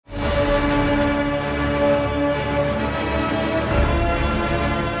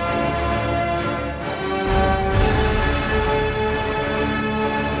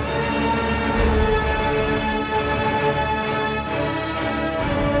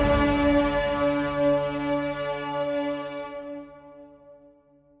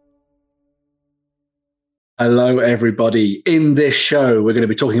Hello, everybody. In this show, we're going to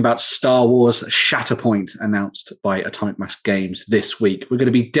be talking about Star Wars Shatterpoint, announced by Atomic Mass Games this week. We're going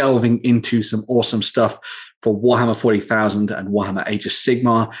to be delving into some awesome stuff for Warhammer 40,000 and Warhammer Age of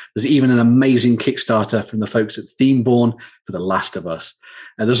Sigmar. There's even an amazing Kickstarter from the folks at Themeborn for The Last of Us.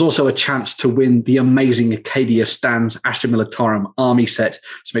 And there's also a chance to win the amazing Acadia Stands Astra Militarum army set,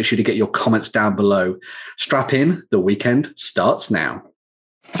 so make sure to get your comments down below. Strap in, the weekend starts now.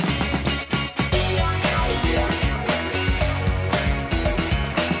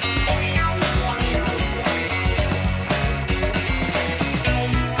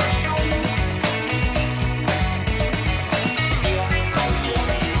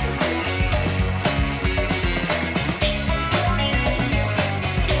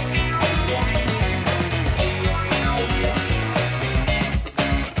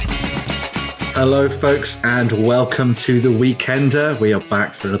 Hello, folks, and welcome to The Weekender. We are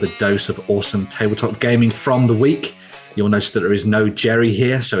back for another dose of awesome tabletop gaming from the week. You'll notice that there is no Jerry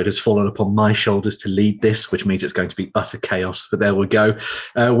here, so it has fallen upon my shoulders to lead this, which means it's going to be utter chaos, but there we go.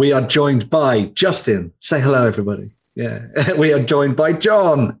 We are joined by Justin. Say hello, everybody. Yeah. We are joined by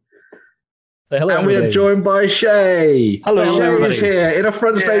John. Hello, and we are joined by Shay. Hello, Shay is here in a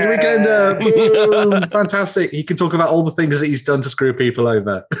front stage weekender. Boom. Fantastic. He can talk about all the things that he's done to screw people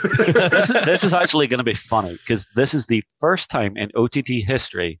over. This is actually going to be funny because this is the first time in OTT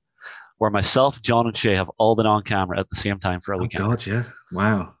history where myself, John, and Shay have all been on camera at the same time for a weekend. Oh, God, yeah.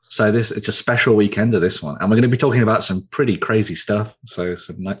 Wow. So it's a special weekender, this one. And we're going to be talking about some pretty crazy stuff. So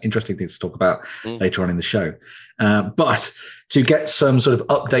some interesting things to talk about later on in the show. But to get some sort of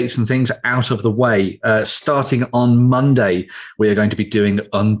updates and things out of the way, starting on Monday, we are going to be doing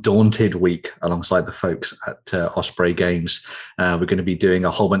Undaunted Week alongside the folks at Osprey Games. We're going to be doing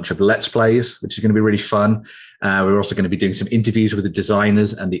a whole bunch of Let's Plays, which is going to be really fun. We're also going to be doing some interviews with the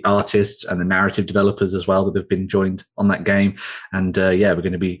designers and the artists and the narrative developers as well that have been joined on that game. And we're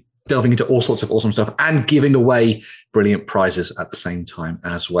going to be delving into all sorts of awesome stuff and giving away brilliant prizes at the same time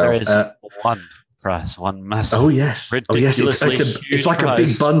as well. There is one prize, one massive. Oh, yes. Ridiculously it's like a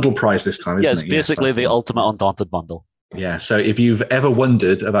big bundle prize this time, isn't it? Yes, basically the ultimate Undaunted bundle. Yeah, so if you've ever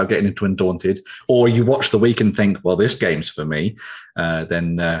wondered about getting into Undaunted, or you watch the week and think, well, this game's for me,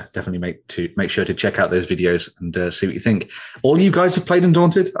 then definitely make sure to check out those videos and see what you think. All you guys have played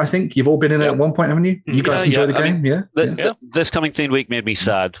Undaunted, I think. You've all been in it at one point, haven't you? You guys enjoy the game? This coming clean week made me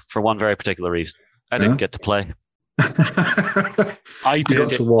sad for one very particular reason. I didn't get to play. I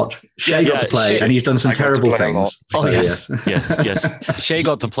got to watch. Shay got to play, and he's done some terrible things. Oh, yes. Shay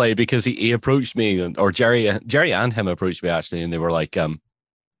got to play because he approached me, or Jerry and him approached me actually, and they were like, "Do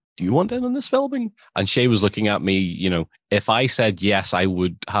you want in on this filming?" And Shay was looking at me. If I said yes, I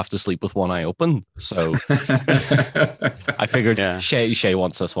would have to sleep with one eye open. So I figured Shay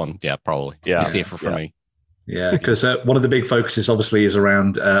wants this one. Yeah, probably. Yeah, be safer for me. Yeah, because one of the big focuses obviously is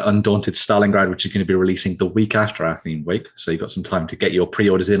around Undaunted Stalingrad, which is going to be releasing the week after our theme week. So you've got some time to get your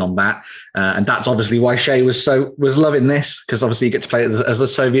pre-orders in on that. And that's obviously why Shay was loving this, because obviously you get to play it as the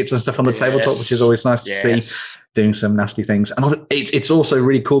Soviets and stuff on the tabletop, which is always nice to see, doing some nasty things. And it's also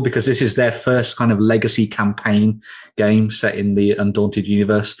really cool because this is their first kind of legacy campaign game set in the Undaunted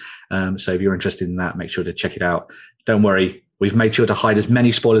universe. So if you're interested in that, make sure to check it out. Don't worry. We've made sure to hide as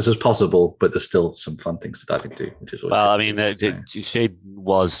many spoilers as possible, but there's still some fun things to dive into, which is always Shade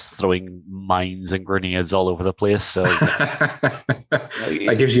was throwing mines and grenades all over the place, so that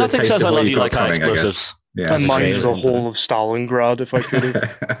gives you nothing a taste says of I what love you've you got like coming, explosives. Yeah, I mined the whole of Stalingrad if I could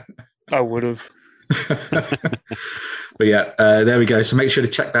have. I would have. But there we go. So make sure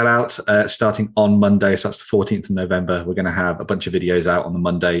to check that out starting on Monday. So that's the 14th of November. We're going to have a bunch of videos out on the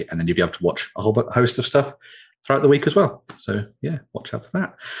Monday, and then you'll be able to watch a whole host of stuff throughout the week as well. So watch out for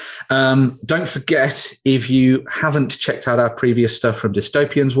that. Don't forget, if you haven't checked out our previous stuff from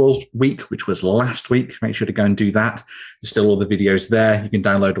Dystopians week, which was last week, make sure to go and do that. There's still all the videos there. You can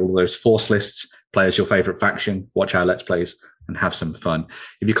download all of those force lists, play as your favorite faction, watch our Let's Plays, and have some fun.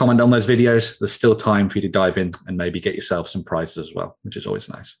 If you comment on those videos, there's still time for you to dive in and maybe get yourself some prizes as well, which is always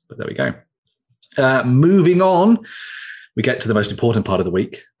nice. But there we go. Moving on, we get to the most important part of the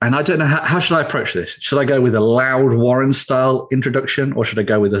week. And I don't know, how should I approach this? Should I go with a loud Warren-style introduction, or should I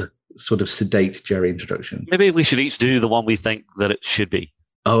go with a sort of sedate Jerry introduction? Maybe we should each do the one we think that it should be.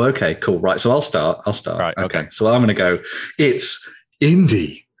 Oh, okay, cool. Right, so I'll start. Right, okay. So I'm going to go, it's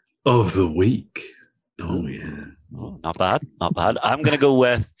Indie of the Week. Oh, yeah. Oh, not bad. I'm going to go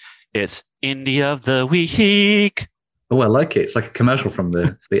with it's Indie of the Week. Oh, I like it. It's like a commercial from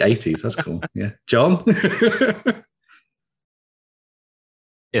the 80s. That's cool. Yeah. John?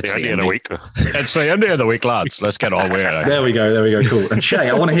 It's the the end of the week. It's the end of the week, lads. Let's get on with it. There we go. Cool. And Shay,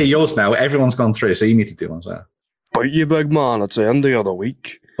 I want to hear yours now. Everyone's gone through, so you need to do one as well. Bite you, big man. It's the end of the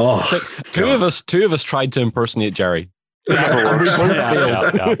week. Oh, Two of us tried to impersonate Jerry. Never And we works. both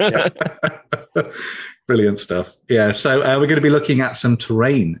failed. brilliant stuff. Yeah, so we're going to be looking at some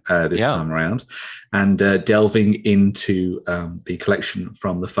terrain this time around and delving into the collection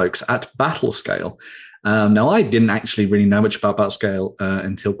from the folks at Battlescale. Now, I didn't actually really know much about Battlescale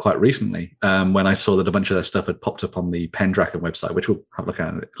until quite recently when I saw that a bunch of their stuff had popped up on the Pendragon website, which we'll have a look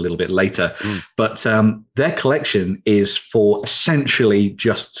at a little bit later. But their collection is for essentially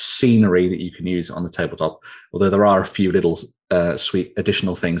just scenery that you can use on the tabletop, although there are a few little sweet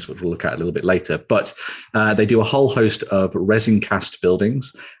additional things which we'll look at a little bit later. But they do a whole host of resin cast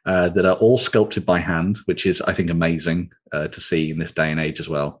buildings that are all sculpted by hand, which is, I think, amazing to see in this day and age as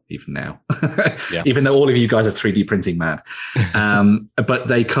well, even now. Even though all of you guys are 3D printing mad. But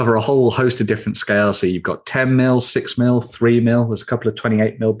they cover a whole host of different scales. So you've got 10 mil, 6 mil, 3 mil. There's a couple of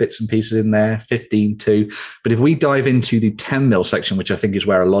 28 mil bits and pieces in there, 15 too. But if we dive into the 10 mil section, which I think is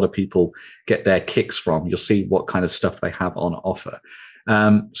where a lot of people get their kicks from, you'll see what kind of stuff they have on offer.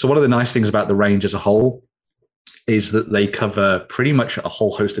 So one of the nice things about the range as a whole is that they cover pretty much a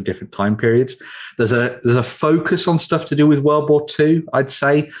whole host of different time periods. There's a focus on stuff to do with World War II, I'd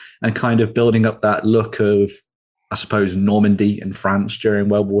say, and kind of building up that look of, I suppose, Normandy and France during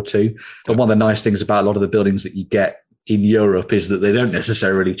World War II. But one of the nice things about a lot of the buildings that you get in Europe is that they don't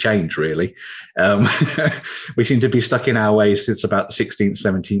necessarily change, really. We seem to be stuck in our ways since about the 16th,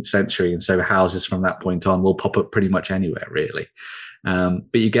 17th century. And so houses from that point on will pop up pretty much anywhere, really.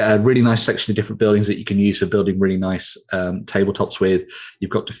 But you get a really nice section of different buildings that you can use for building really nice tabletops with.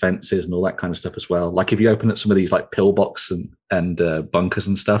 You've got defenses and all that kind of stuff as well. Like if you open up some of these like pillbox and bunkers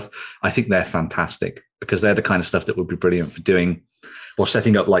and stuff, I think they're fantastic because they're the kind of stuff that would be brilliant for doing or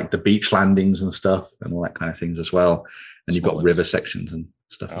setting up like the beach landings and stuff and all that kind of things as well. And you've got river sections and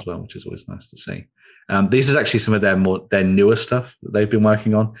stuff as well, which is always nice to see. These is actually some of their newer stuff that they've been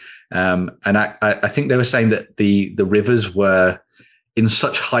working on. And I think they were saying that the rivers were in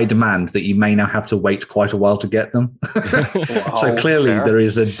such high demand that you may now have to wait quite a while to get them. So clearly there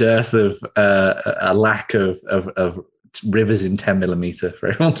is a dearth of a lack of rivers in 10 millimeter for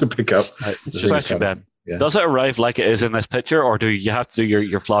everyone to pick up. Question, Ben. Yeah. Does it arrive like it is in this picture, or do you have to do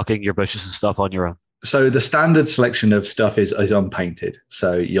your flocking, your bushes and stuff on your own? So the standard selection of stuff is unpainted.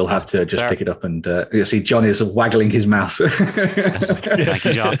 So you'll have to just pick it up and you see John is waggling his mouse. Thank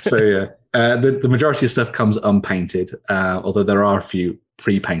you, John. So yeah, the majority of stuff comes unpainted, although there are a few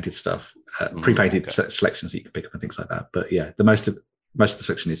pre-painted stuff, pre-painted selections that you can pick up and things like that. But yeah, most of the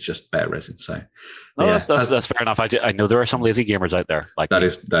section is just bare resin. So that's fair enough. I know there are some lazy gamers out there. Like that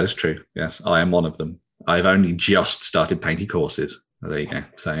is true. Yes, I am one of them. I've only just started painting courses. There you go.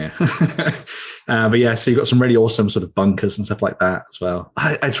 So yeah, but yeah, so you've got some really awesome sort of bunkers and stuff like that as well.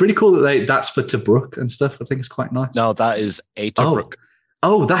 It's really cool that that's for Tobruk and stuff. I think it's quite nice. No, that is a Tobruk.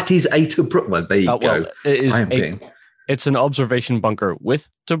 Oh, that is a Tobruk. Well, there you go. Well, it is it's an observation bunker with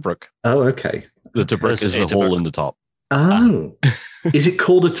Tobruk. Oh, okay. The Tobruk is the hole in the top. Oh, is it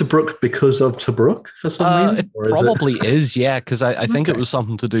called a Tobruk because of Tobruk for some reason? It probably is, yeah, because I think it was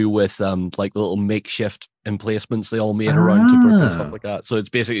something to do with like the little makeshift emplacements they all made around Tobruk and stuff like that. So it's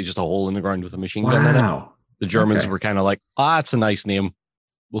basically just a hole in the ground with a machine gun in it. The Germans were kind of like, it's a nice name.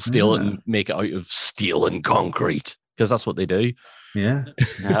 We'll steal it and make it out of steel and concrete because that's what they do. Yeah.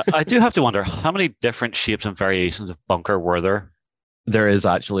 I do have to wonder, how many different shapes and variations of bunker were there? There is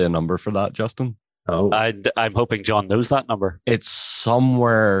actually a number for that, Justin. Oh, I'm hoping John knows that number. It's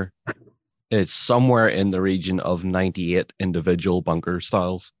somewhere in the region of 98 individual bunker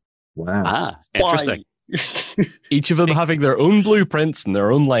styles. Wow. Interesting. Each of them having their own blueprints and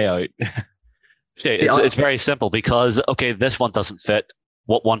their own layout. It's very simple because, this one doesn't fit.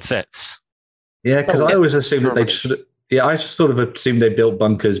 What one fits? Yeah, because I always assumed that I sort of assumed they built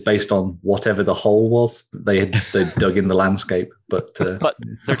bunkers based on whatever the hole was they dug in the landscape. But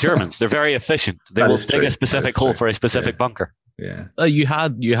they're Germans. They're very efficient. They will dig a specific hole for a specific bunker. Yeah. You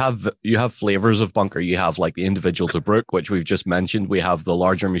have flavors of bunker. You have like the individual Tobruk, which we've just mentioned. We have the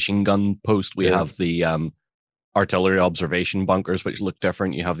larger machine gun post. We have the artillery observation bunkers, which look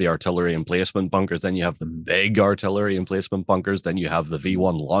different. You have the artillery emplacement bunkers. Then you have the big artillery emplacement bunkers. Then you have the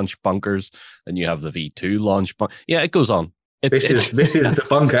V1 launch bunkers. Then you have the V2 launch bunker. Yeah, it goes on. This is the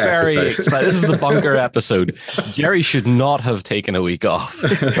bunker episode. This is the bunker episode. Jerry should not have taken a week off.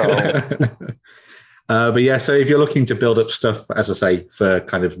 But yeah, so if you're looking to build up stuff, as I say, for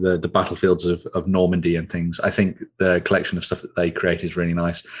kind of the battlefields of Normandy and things, I think the collection of stuff that they create is really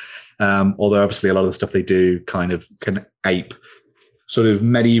nice. Although obviously a lot of the stuff they do kind of can ape sort of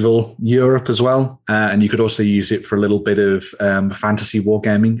medieval Europe as well. And you could also use it for a little bit of fantasy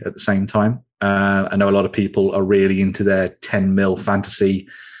wargaming at the same time. I know a lot of people are really into their 10 mil fantasy,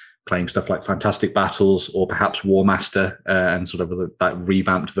 playing stuff like Fantastic Battles or perhaps War Master and sort of that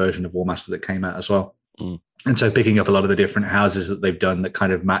revamped version of War Master that came out as well. And so picking up a lot of the different houses that they've done that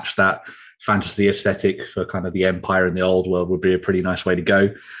kind of match that fantasy aesthetic for kind of the Empire and the old world would be a pretty nice way to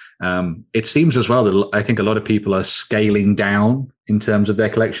go. It seems as well that I think a lot of people are scaling down in terms of their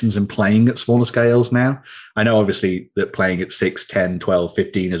collections and playing at smaller scales now. I know obviously that playing at 6, 10, 12,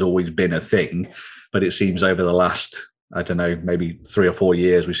 15 has always been a thing, but it seems over the last, I don't know, maybe 3 or 4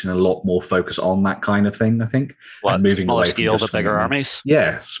 years, we've seen a lot more focus on that kind of thing, I think. And moving away from scale but bigger armies?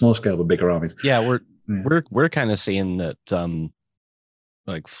 Yeah, small scale but bigger armies. Yeah, we're kind of seeing that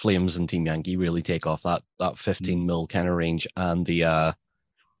like Flames and Team Yankee really take off that 15 mil kind of range, and the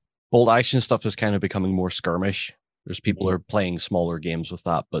bolt action stuff is kind of becoming more skirmish. There's people who are playing smaller games with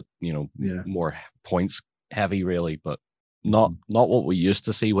that, but more points heavy really, but not what we used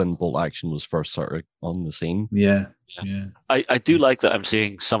to see when bolt action was first sort of on the scene. Yeah. I do like that I'm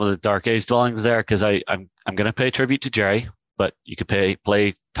seeing some of the Dark Age dwellings there, because I'm going to pay tribute to Jerry, but you could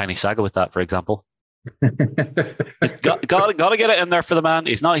play Tiny Saga with that, for example. got to get it in there for the man.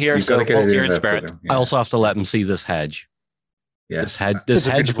 He's not here, so hold here in spirit. I also have to let him see this hedge. Yeah. This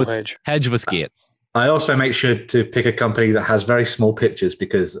hedge with gate. I also make sure to pick a company that has very small pitches,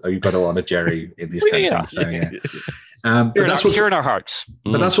 because you've got to honor Jerry in these kind of things. So, here in our hearts.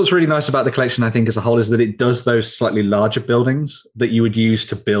 But that's what's really nice about the collection, I think, as a whole, is that it does those slightly larger buildings that you would use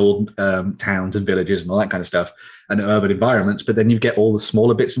to build towns and villages and all that kind of stuff, and urban environments. But then you get all the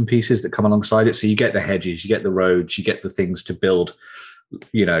smaller bits and pieces that come alongside it. So you get the hedges, you get the roads, you get the things to build,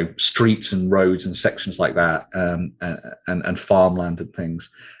 streets and roads and sections like that, and farmland and things.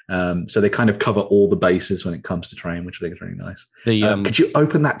 So they kind of cover all the bases when it comes to terrain, which I think is really nice. Could you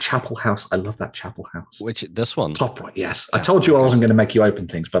open that chapel house? I love that chapel house. Which, this one? Top right, yes. I told you I wasn't going to make you open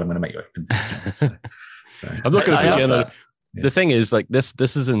things, but I'm going to make you open things. So. I'm not going to put you on. The thing is, like, this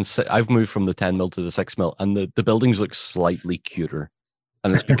is in. I've moved from the 10 mil to the 6 mil, and the buildings look slightly cuter,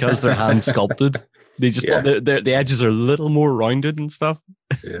 and it's because they're hand sculpted. They just the edges are a little more rounded and stuff.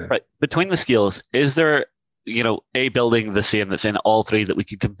 Yeah. Right. Between the scales, is there a building the same that's in all three that we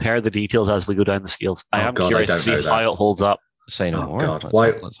can compare the details as we go down the scales? I am curious to see how it holds up. Say no more. God.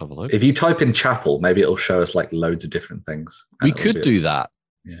 Let's have a look. If you type in chapel, maybe it'll show us like loads of different things. We could do that.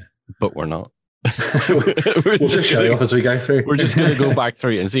 Yeah. But we're not. we'll just show you as we go through. We're just going to go back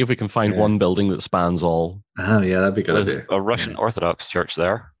through and see if we can find one building that spans all. Oh, yeah, that'd be a good idea. A Russian Orthodox church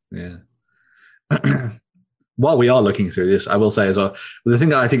there. Yeah. While we are looking through this, I will say as well, the thing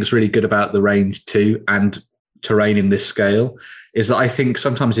that I think is really good about the range 2 and terrain in this scale is that I think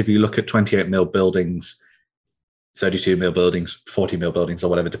sometimes if you look at 28 mil buildings, 32 mil buildings, 40 mil buildings, or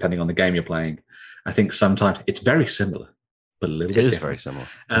whatever, depending on the game you're playing, I think sometimes it's very similar, but a little bit different. Very similar.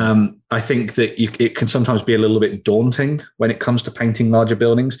 I think that it can sometimes be a little bit daunting when it comes to painting larger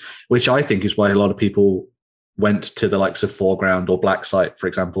buildings, which I think is why a lot of people went to the likes of Foreground or Blacksite, for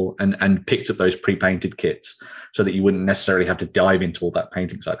example, and picked up those pre-painted kits so that you wouldn't necessarily have to dive into all that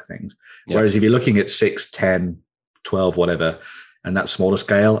painting side of things. Yep. Whereas if you're looking at 6, 10, 12, whatever, and that smaller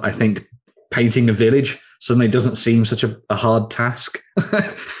scale, I think painting a village suddenly doesn't seem such a hard task,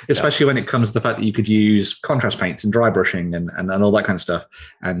 especially when it comes to the fact that you could use contrast paints and dry brushing and all that kind of stuff,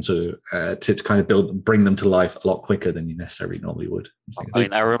 and to kind of bring them to life a lot quicker than you necessarily normally would.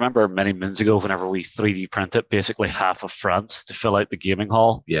 I remember many moons ago whenever we 3D printed basically half of France to fill out the gaming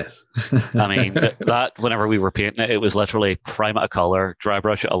hall. Yes. I mean, that whenever we were painting it, it was literally prime it a color, dry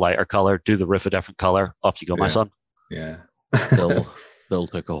brush it a lighter color, do the roof a different color. Off you go, my son. Yeah. Bill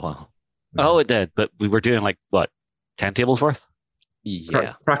took a while. Oh, it did, but we were doing 10 tables worth?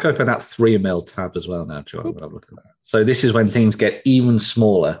 Yeah. Crack open that 3 mil tab as well now, Joe. I'll look at that. So this is when things get even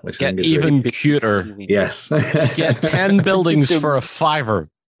smaller, which get even really cuter. Yes. Get 10 buildings for a $5.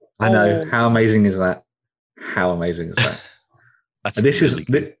 I know. How amazing is that? How amazing is that?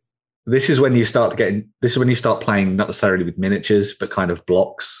 This is when you start playing not necessarily with miniatures, but kind of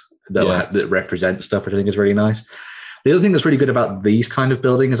blocks that represent stuff, which I think is really nice. The other thing that's really good about these kind of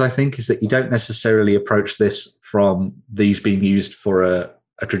buildings, I think, is that you don't necessarily approach this from these being used for a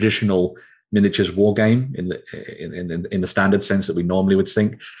traditional miniatures war game in the standard sense that we normally would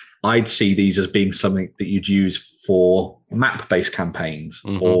think. I'd see these as being something that you'd use for map-based campaigns,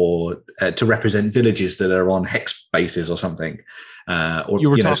 or to represent villages that are on hex bases or something. You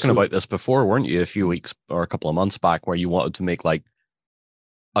were talking about this before, weren't you? A few weeks or a couple of months back, where you wanted to make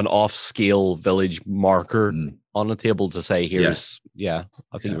an off-scale village marker on a table to say, here's, I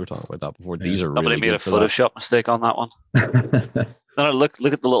think you were talking about that before. These are Somebody really made a Photoshop mistake on that one. No, look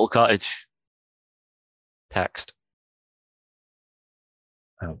at the little cottage. Text.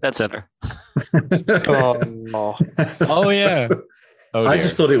 Oh. Dead center. Oh, Oh yeah. Oh, I dear.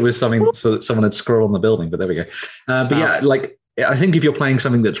 just thought it was something so that someone had scrolled on the building, but there we go. But yeah, like I think if you're playing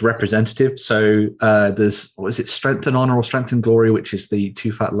something that's representative, so there's what is it, Strength and Honor or Strength and Glory, which is the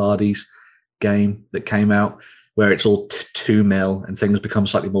Too Fat Lardies game that came out, where it's all 2 mil and things become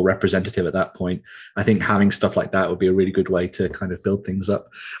slightly more representative at that point. I think having stuff like that would be a really good way to kind of build things up.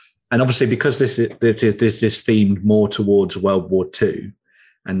 And obviously, because this is themed more towards World War II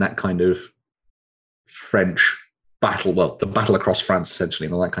and that kind of French battle, well, the battle across France essentially,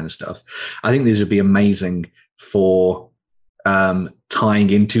 and all that kind of stuff, I think these would be amazing for tying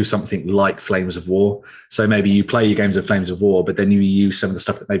into something like Flames of War. So maybe you play your games of Flames of War, but then you use some of the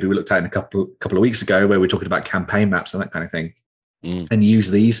stuff that maybe we looked at in a couple of weeks ago, where we're talking about campaign maps and that kind of thing, and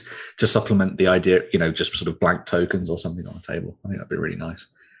use these to supplement the idea, just sort of blank tokens or something on the table. I think that'd be really nice.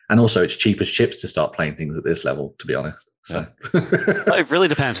 And also, it's cheap as chips to start playing things at this level, to be honest. So it really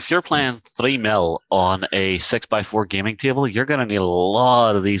depends. If you're playing 3 mil on a 6x4 gaming table, you're going to need a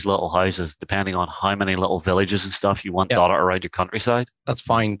lot of these little houses, depending on how many little villages and stuff you want dotted around your countryside. That's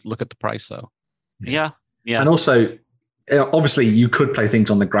fine. Look at the price, though. Yeah. And also, obviously, you could play things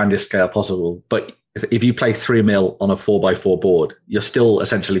on the grandest scale possible, but if you play 3 mil on a 4x4 board, you're still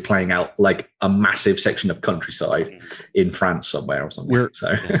essentially playing out like a massive section of countryside in France somewhere or something.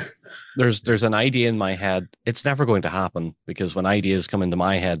 There's an idea in my head. It's never going to happen because when ideas come into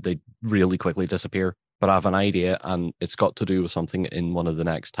my head, they really quickly disappear. But I have an idea, and it's got to do with something in one of the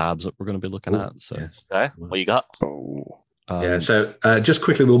next tabs that we're going to be looking at. So, okay, what you got? So just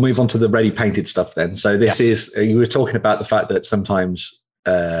quickly, we'll move on to the ready painted stuff then. So this is, you were talking about the fact that sometimes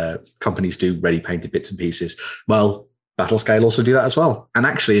companies do ready painted bits and pieces. Well, Battlescale also do that as well. And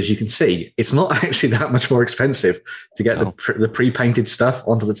actually, as you can see, it's not actually that much more expensive to get the pre-painted stuff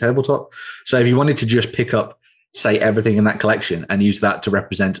onto the tabletop. So if you wanted to just pick up, say, everything in that collection and use that to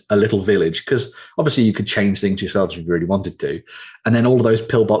represent a little village, because obviously you could change things yourselves if you really wanted to. And then all of those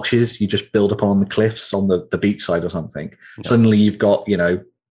pillboxes, you just build upon the cliffs on the beach side or something. Yep. Suddenly you've got,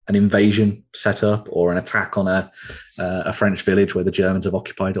 an invasion set up or an attack on a French village where the Germans have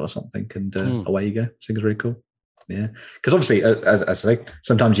occupied it or something. And away you go. I think it's really cool. Yeah, because obviously, as I say,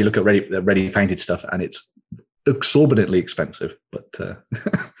 sometimes you look at ready painted stuff and it's exorbitantly expensive. But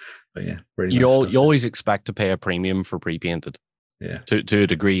yeah, really you always expect to pay a premium for pre-painted. Yeah, to a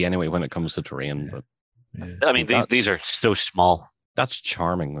degree anyway when it comes to terrain. Yeah. But I mean, these are so small. That's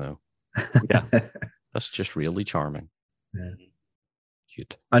charming, though. Yeah, that's just really charming. Yeah.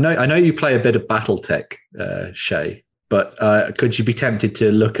 Cute. I know you play a bit of BattleTech, Shay, but could you be tempted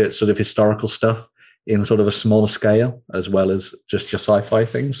to look at sort of historical stuff in sort of a smaller scale as well as just your sci-fi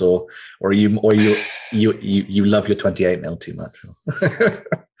things, or you love your 28 mil too much?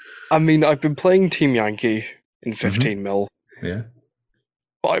 I mean, I've been playing Team Yankee in 15 mil. Yeah.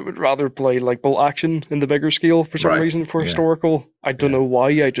 But I would rather play like Bolt Action in the bigger scale for some reason for historical. I don't know why.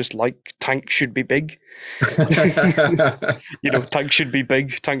 I just like tanks should be big. Tanks should be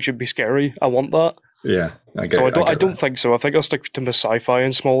big. Tanks should be scary. I want that. Yeah. I don't think so. I think I'll stick to my sci-fi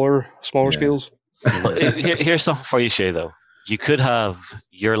and smaller scales. Here's something for you, Shay, though. You could have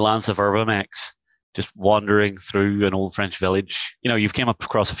your Lance of Urbamex just wandering through an old French village. You've came up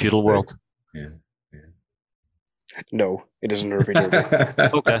across a feudal world. Yeah. No, it isn't Irving.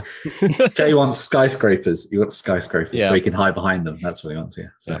 Okay. Jay wants skyscrapers. You want skyscrapers so he can hide behind them. That's what he wants,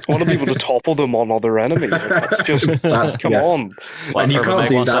 I want to be able to topple them on other enemies. Come on. And you can't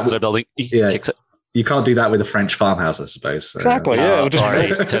do that. Building, kicks it. You can't do that with a French farmhouse, I suppose. So, exactly, or a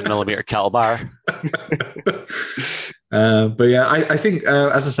 10mm caliber. But yeah, I think,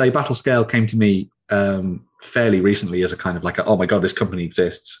 as I say, Battlescale came to me fairly recently as a kind of like, oh my God, this company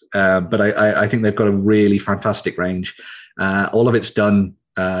exists. But I think they've got a really fantastic range. All of it's done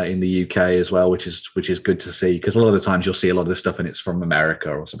in the UK as well, which is good to see, because a lot of the times you'll see a lot of this stuff and it's from America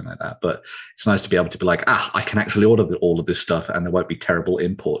or something like that. But it's nice to be able to be like, I can actually order all of this stuff and there won't be terrible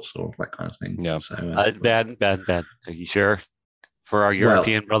imports or that kind of thing. Yeah. So, bad. Are you sure? For our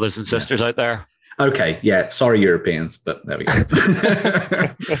European brothers and sisters out there. Okay, yeah. Sorry, Europeans, but there we go.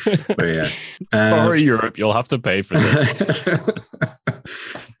 But yeah. Sorry, Europe. You'll have to pay for this.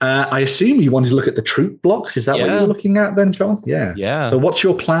 I assume you wanted to look at the troop blocks. Is that what you were looking at then, John? Yeah. Yeah. So what's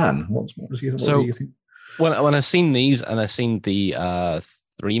your plan? What do you think? When I seen these and I seen the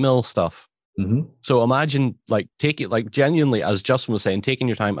 3 mil stuff. Mm-hmm. So imagine genuinely, as Justin was saying, taking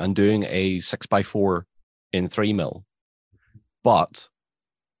your time and doing a 6x4 in 3 mil, but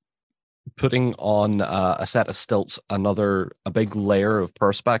putting on a set of stilts, a big layer of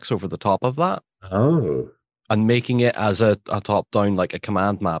perspex over the top of that. Oh. and making it as a top-down, like a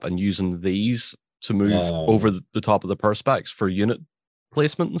command map, and using these to move over the top of the perspex for unit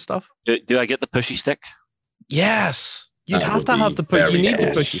placement and stuff. Do I get the pushy stick? Yes, you'd That have would to have be you need very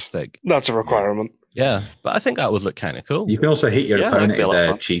the cool. pushy stick. That's a requirement. Yeah, but I think that would look kind of cool. You can also hit your Yeah, opponent that'd be a if lot of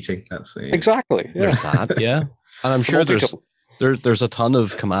they're fun. cheating. That's the Exactly. Yeah. There's that, yeah. And I'm sure multi-tool. there's a ton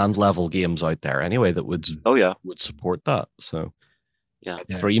of command level games out there anyway that would Oh yeah. support that. So Yeah.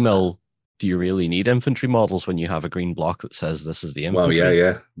 at 3 mil, do you really need infantry models when you have a green block that says this is the infantry? Well,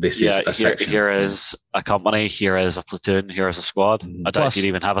 yeah. This is a Here, section. here is a company, here is a platoon, here is a squad. Mhm. I doubt Plus- if you'd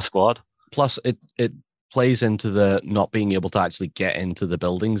even have a squad. Plus, it plays into the not being able to actually get into the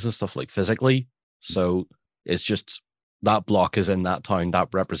buildings and stuff like physically. So it's just that block is in that town that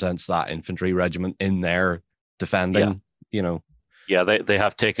represents that infantry regiment in there defending. Yeah, they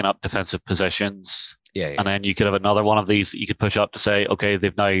have taken up defensive positions. Yeah. And then you could have another one of these that you could push up to say, okay,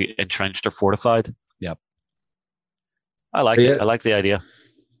 they've now entrenched or fortified. Yep. I like Yeah. it. I like the idea.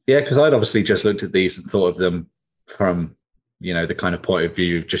 Yeah, because I'd obviously just looked at these and thought of them from, the kind of point of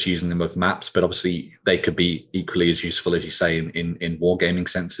view of just using them with maps, but obviously they could be equally as useful, as you say, in wargaming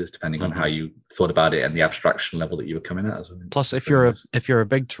senses, depending on how you thought about it and the abstraction level that you were coming at as well. Plus, if you're a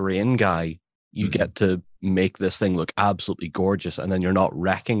big terrain guy, you Mhm. get to make this thing look absolutely gorgeous, and then you're not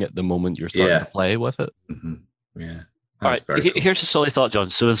wrecking it the moment you're starting to play with it. Mm-hmm. Yeah. All right, here's a silly thought,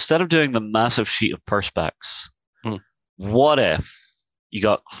 John. So instead of doing the massive sheet of perspex, what if you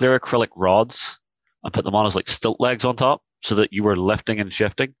got clear acrylic rods and put them on as like stilt legs on top so that you were lifting and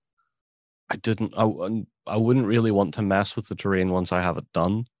shifting? I wouldn't really want to mess with the terrain once I have it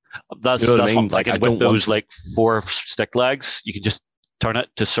done. That's You know what I what mean? I'm Like, thinking. I don't With those want- like 4 stick legs, you can just turn it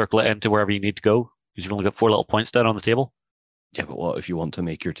to circle it into wherever you need to go because you've only got 4 little points down on the table. Yeah, but what if you want to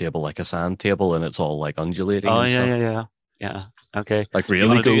make your table like a sand table and it's all like undulating? Oh, and stuff? yeah. Okay. Like You really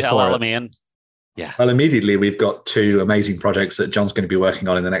want to go do El for it. Alamein? Yeah. Well, immediately we've got 2 amazing projects that John's going to be working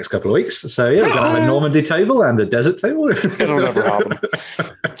on in the next couple of weeks. So yeah, we're going to have a Normandy table and a desert table. It'll never happen.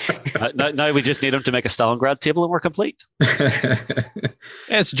 Now we just need him to make a Stalingrad table and we're complete. Yeah,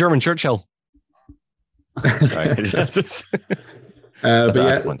 it's German Churchill. Right. But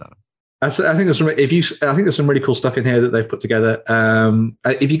yeah, I think there's some really cool stuff in here that they've put together.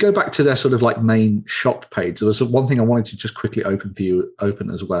 If you go back to their sort of like main shop page, there was one thing I wanted to just quickly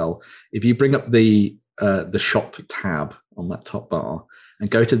open as well. If you bring up the shop tab on that top bar and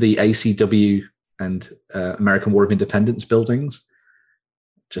go to the ACW and American War of Independence buildings,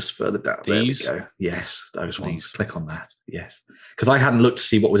 just further down. These? There we go. Yes, those ones. These. Click on that. Yes, because I hadn't looked to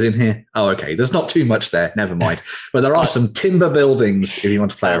see what was in here. Oh, okay. There's not too much there. Never mind. But there are some timber buildings if you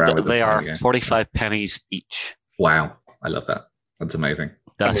want to play around with them. They are There you go. 45 pennies each. Wow, I love that. That's amazing.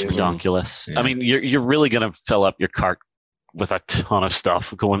 That's Amazing. ridiculous. Yeah. I mean, you're really going to fill up your cart with a ton of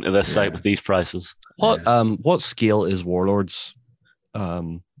stuff going to this site with these prices. What scale is Warlords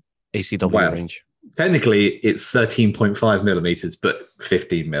ACW Well, range? Technically, it's 13.5 millimeters, but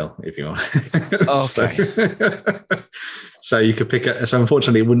 15 mil if you want. Okay. So you could pick it. So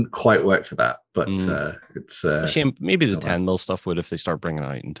unfortunately, it wouldn't quite work for that. But it's Shame. Maybe the oh, 10 mil stuff would if they start bringing it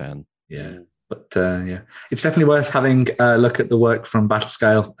out in 10. yeah. But yeah, it's definitely worth having a look at the work from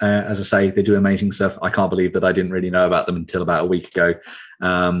Battlescale. As I say, they do amazing stuff. I can't believe that I didn't really know about them until about a week ago.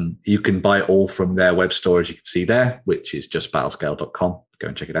 You can buy it all from their web store, as you can see there, which is just battlescale.com. Go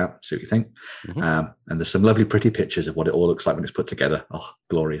and check it out, see what you think. Mm-hmm. And there's some lovely, pretty pictures of what it all looks like when it's put together. Oh,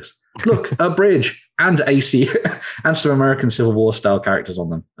 glorious. Look, a bridge and AC and some American Civil War style characters on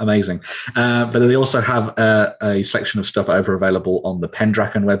them. Amazing. But they also have a section of stuff available on the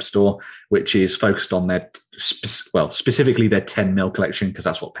Pendragon web store, which is focused on their, specifically their 10 mil collection, because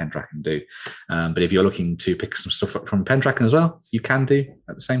that's what Pendragon do. But if you're looking to pick some stuff up from Pendragon as well, you can do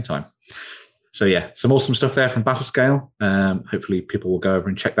at the same time. So yeah, some awesome stuff there from Battlescale. Hopefully people will go over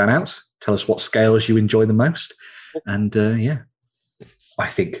and check that out. Tell us what scales you enjoy the most. And yeah, I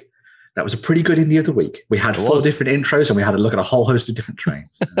think that was a pretty good indie of the week. We had 4 different intros and we had a look at a whole host of different trains.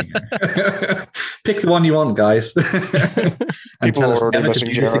 Pick the one you want, guys. And People tell us are already never to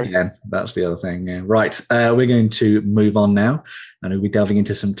missing do this Jerry. again. That's the other thing. Yeah. Right, we're going to move on now and we'll be delving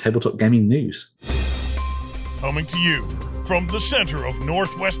into some tabletop gaming news. Coming to you from the center of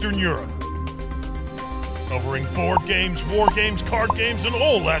Northwestern Europe. Covering board games, war games, card games, and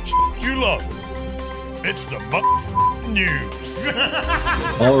all that you love. It's the news.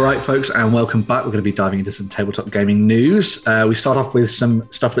 All right, folks, and welcome back. We're going to be diving into some tabletop gaming news. We start off with some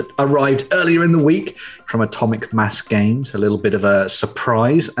stuff that arrived earlier in the week from Atomic Mass Games, a little bit of a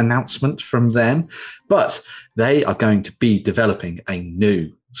surprise announcement from them. But they are going to be developing a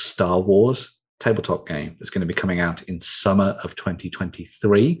new Star Wars tabletop game that's going to be coming out in summer of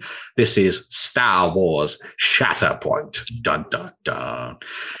 2023. This is Star Wars Shatterpoint. Dun, dun,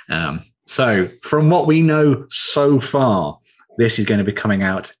 dun. So from what we know so far, this is going to be coming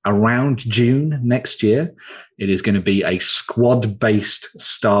out around June next year. It is going to be a squad-based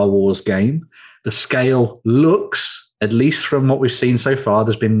Star Wars game. The scale looks, at least from what we've seen so far,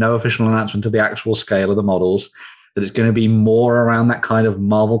 there's been no official announcement of the actual scale of the models, that it's going to be more around that kind of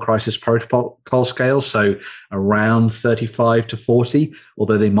Marvel Crisis Protocol scale, so around 35 to 40,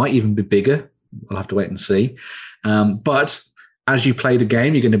 although they might even be bigger. We'll have to wait and see. But as you play the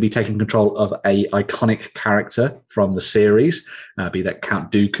game, you're going to be taking control of a iconic character from the series, be that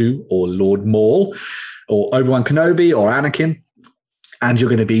Count Dooku or Lord Maul or Obi-Wan Kenobi or Anakin. And you're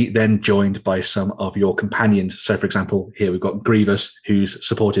going to be then joined by some of your companions. So, for example, here we've got Grievous, who's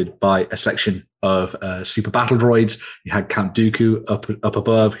supported by a selection of super battle droids. You had Count Dooku up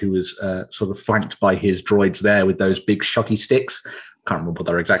above, who was sort of flanked by his droids there with those big shocky sticks. Can't remember what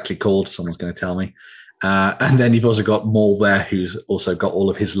they're exactly called. Someone's going to tell me. And then you've also got Maul there, who's also got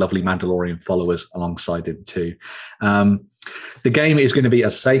all of his lovely Mandalorian followers alongside him too. The game is going to be,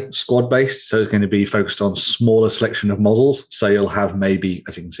 as I say, squad-based, so it's going to be focused on smaller selection of models. So you'll have maybe,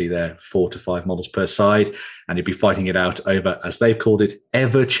 as you can see there, 4 to 5 models per side, and you'll be fighting it out over, as they've called it,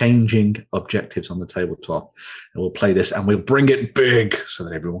 ever-changing objectives on the tabletop. And we'll play this, and we'll bring it big so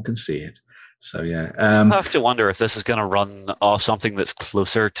that everyone can see it. So, yeah. I have to wonder if this is going to run off something that's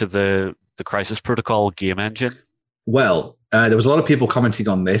closer to the Crisis Protocol game engine. Well, there was a lot of people commenting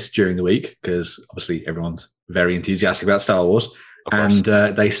on this during the week because obviously everyone's very enthusiastic about Star Wars, and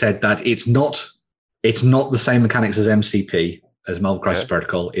they said that it's not the same mechanics as MCP, as Marvel Crisis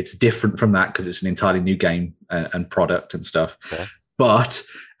Protocol. It's different from that because it's an entirely new game and product and stuff. But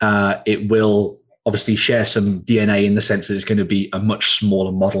it will obviously share some DNA in the sense that it's going to be a much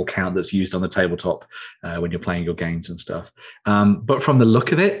smaller model count that's used on the tabletop when you're playing your games and stuff. But from the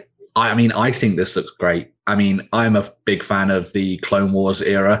look of it, I think this looks great. I mean, I'm a big fan of the Clone Wars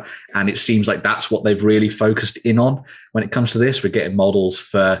era, and it seems like that's what they've really focused in on when it comes to this. We're getting models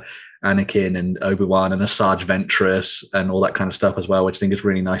for Anakin and Obi-Wan and Asajj Ventress and all that kind of stuff as well, which I think is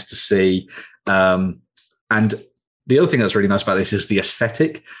really nice to see. And the other thing that's really nice about this is the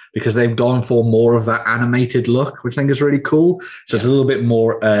aesthetic, because they've gone for more of that animated look, which I think is really cool. So it's a little bit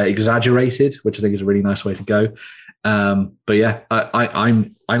more exaggerated, which I think is a really nice way to go. But yeah,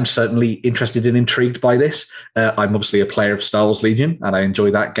 I'm certainly interested and intrigued by this. I'm obviously a player of Star Wars Legion, and I enjoy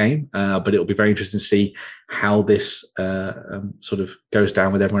that game. But it'll be very interesting to see how this sort of goes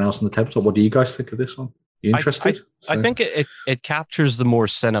down with everyone else on the tabletop. What do you guys think of this one? You interested? I think it captures the more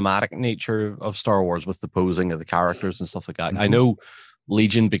cinematic nature of Star Wars with the posing of the characters and stuff like that. I know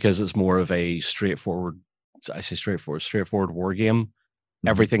Legion, because it's more of a straightforward war game.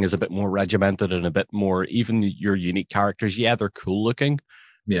 Everything is a bit more regimented and a bit more, even your unique characters. Yeah, they're cool looking.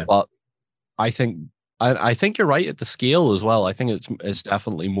 Yeah. But I think you're right at the scale as well. I think it's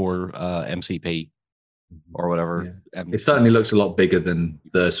definitely more MCP or whatever. Yeah. It certainly looks a lot bigger than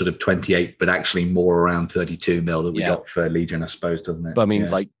the sort of 28, but actually more around 32 mil that we got for Legion, I suppose, doesn't it? But I mean,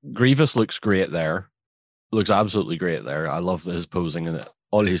 like Grievous looks great there. Looks absolutely great there. I love his posing in it.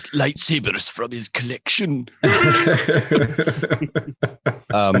 All his lightsabers from his collection.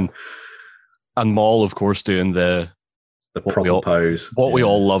 And Maul, of course, doing the proper pose. What we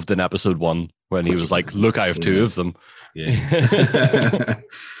all loved in episode 1 when he was like, "Look, I have 2 of them." Yeah.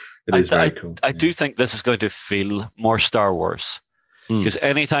 It is very cool. I do think this is going to feel more Star Wars, because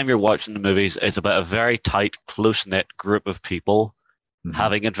anytime you're watching the movies, it's about a very tight, close-knit group of people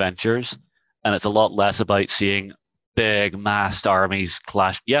having adventures, and it's a lot less about seeing big massed armies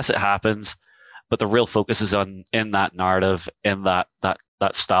clash. Yes, it happens, but the real focus is in that narrative, in that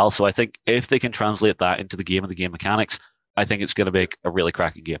style. So I think if they can translate that into the game and the game mechanics, I think it's going to make a really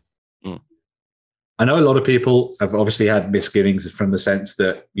cracking game. I know a lot of people have obviously had misgivings from the sense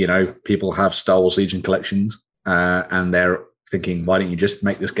that, you know, people have Star Wars Legion collections and they're thinking, why don't you just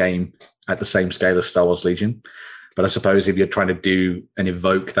make this game at the same scale as Star Wars Legion? But I suppose if you're trying to do and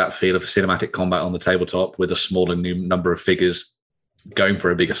evoke that feel of cinematic combat on the tabletop with a smaller number of figures, going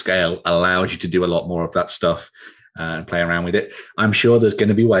for a bigger scale allows you to do a lot more of that stuff and play around with it. I'm sure there's going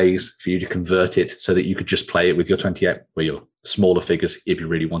to be ways for you to convert it so that you could just play it with your 28 or your smaller figures if you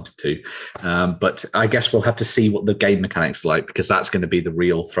really wanted to. But I guess we'll have to see what the game mechanics are like, because that's going to be the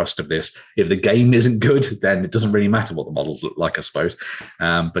real thrust of this. If the game isn't good, then it doesn't really matter what the models look like, I suppose.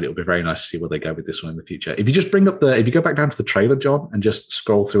 But it'll be very nice to see where they go with this one in the future. If you just if you go back down to the trailer, John, and just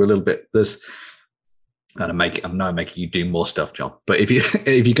scroll through a little bit, I'm making you do more stuff, John. But if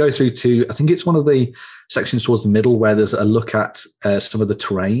you go through to, I think it's one of the sections towards the middle where there's a look at some of the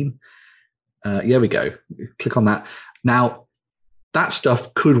terrain. Here we go. Click on that. Now, that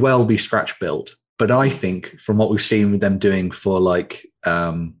stuff could well be scratch built, but I think from what we've seen with them doing for like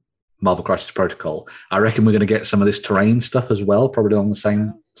Marvel Crisis Protocol, I reckon we're going to get some of this terrain stuff as well, probably along the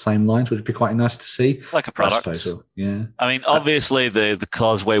same lines, which would be quite nice to see. Like a product. I suppose so. Yeah. I mean, obviously the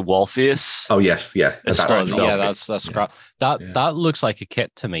Causeway wall face. Oh yes, yeah. That's scrap. That looks like a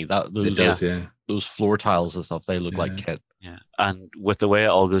kit to me. It does, yeah. Those floor tiles and stuff, they look like kit. Yeah, and with the way it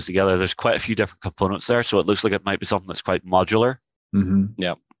all goes together, there's quite a few different components there, so it looks like it might be something that's quite modular. Mm-hmm.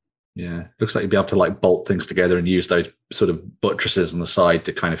 Yeah. Looks like you'd be able to like bolt things together and use those sort of buttresses on the side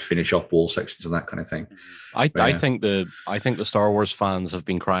to kind of finish off wall sections and that kind of thing. I think the Star Wars fans have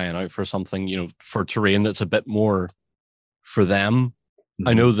been crying out for something, for terrain that's a bit more for them. Mm-hmm.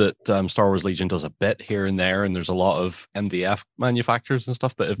 I know that Star Wars Legion does a bit here and there, and there's a lot of MDF manufacturers and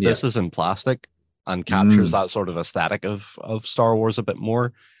stuff. But if this is in plastic and captures that sort of aesthetic of Star Wars a bit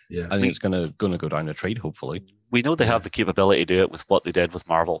more, I think it's gonna go down a treat. Hopefully, we know they have the capability to do it with what they did with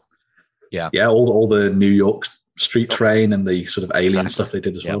Marvel. Yeah, all the New York street train and the sort of alien stuff they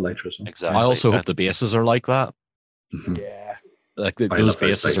did as well later as well. Exactly. I also hope the bases are like that. Mm-hmm. Yeah, like those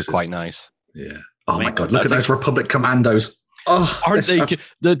bases are quite nice. Yeah. Oh my god, look at those Republic Commandos. Oh, aren't they?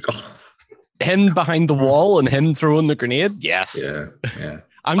 Him behind the wall and him throwing the grenade. Yes. Yeah.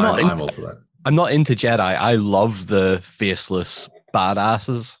 I'm all for that. I'm not into Jedi. I love the faceless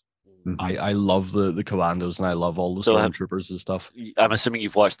badasses. Mm-hmm. I love the commandos, and I love all the stormtroopers and stuff. I'm assuming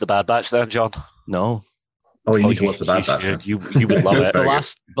you've watched the Bad Batch then, John? No. Oh, you need to watch the Bad Batch. You would love it.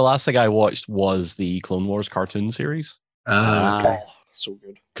 The last thing I watched was the Clone Wars cartoon series. Okay. So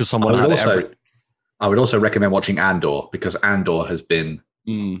good. Because someone I would also recommend watching Andor, because Andor has been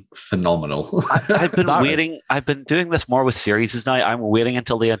phenomenal. I've been waiting. I've been doing this more with series now. I'm waiting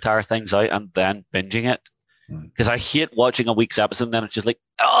until the entire thing's out and then binging it. Because I hate watching a week's episode and then it's just like,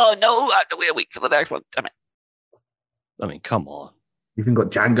 oh no, I have to wait a week for the next one. Damn it. I mean, come on. You've even got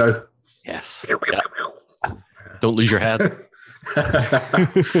Django. Yes. Don't lose your head.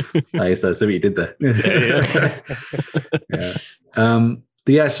 That's what you did there.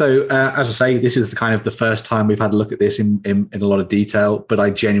 So as I say, this is the first time we've had a look at this in a lot of detail, but I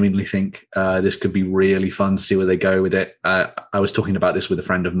genuinely think this could be really fun to see where they go with it. I was talking about this with a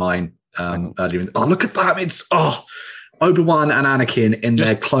friend of mine earlier. Oh, look at that. It's Obi-Wan and Anakin in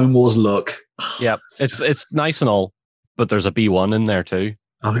their Clone Wars look. Yeah, it's nice and all, but there's a B1 in there too.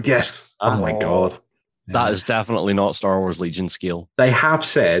 Oh, yes. Oh my God. That is definitely not Star Wars Legion scale. They have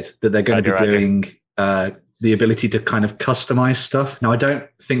said that they're going to be doing the ability to kind of customize stuff. Now, I don't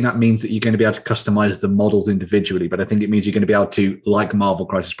think that means that you're going to be able to customize the models individually, but I think it means you're going to be able to, like Marvel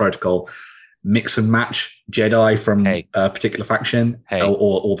Crisis Protocol, mix and match Jedi from a particular faction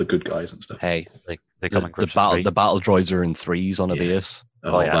or the good guys and stuff. Hey, they come in the battle droids are in 3s on a base.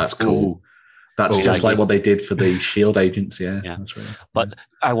 Oh, that's cool. That's just like what they did for the SHIELD agents, yeah. That's right. But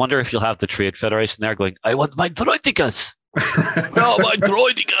I wonder if you'll have the Trade Federation there going, I want my droidikas. No, my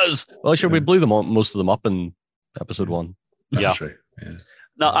droidikas. Well, sure, we blew them on, most of them up in episode 1. That's true. Yeah.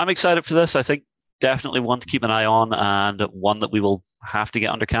 No, I'm excited for this. I think definitely one to keep an eye on and one that we will have to get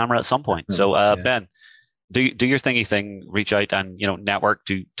under camera at some point. So, Ben, do your thingy thing, reach out and network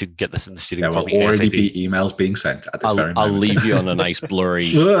to get this in the studio. There will already be emails being sent at this very moment. I'll leave you on a nice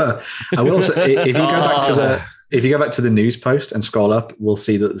blurry. I will also, if you go back to the news post and scroll up, we'll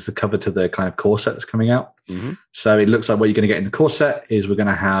see that there's the cover to the kind of core set that's coming out. Mm-hmm. So it looks like what you're going to get in the core set is we're going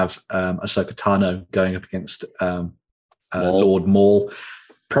to have Ahsoka Tano going up against Lord Maul,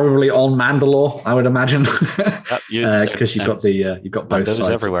 probably on Mandalore, I would imagine, because you've got both sides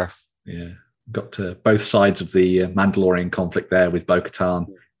everywhere. Yeah. Got to both sides of the Mandalorian conflict there with Bo-Katan,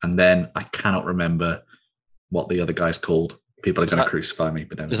 and then I cannot remember what the other guy's called. People are going to crucify me,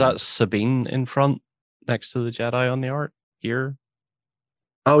 but is that Sabine in front next to the Jedi on the art here?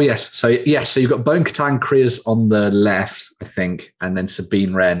 Oh yes, so you've got Bo-Katan Kryze on the left, I think, and then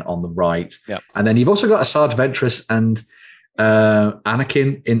Sabine Wren on the right. Yeah, and then you've also got Asajj Ventress and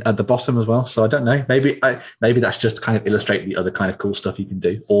Anakin in at the bottom as well. So I don't know. Maybe that's just to kind of illustrate the other kind of cool stuff you can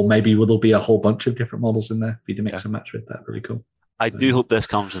do, or maybe there'll be a whole bunch of different models in there for you to mix and match with. That's very cool. I do hope this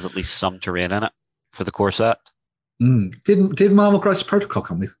comes with at least some terrain in it for the core set. Did Marvel Crisis Protocol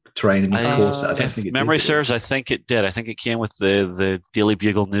come with terrain in the core set? I don't think it memory did. serves, I think it did. I think it came with the Daily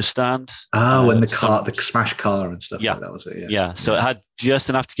Bugle newsstand. Oh, and the smash car and stuff. Yeah, like that was it. Yeah, so it had just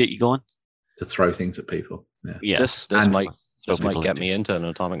enough to get you going to throw things at people. Yeah. Yes, this might get me into an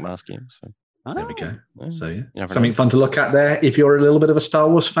atomic mass game. So. There we go. So Never something know. fun to look at there. If you're a little bit of a Star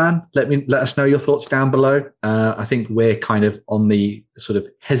Wars fan, let us know your thoughts down below. I think we're kind of on the sort of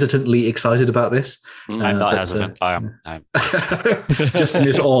hesitantly excited about this. I'm not hesitant. I'm Justin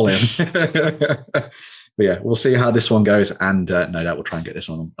is all in. But yeah, we'll see how this one goes, and no doubt we'll try and get this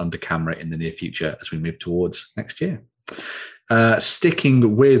on under camera in the near future as we move towards next year.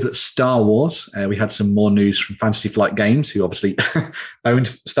 Sticking with Star Wars, we had some more news from Fantasy Flight Games, who obviously owned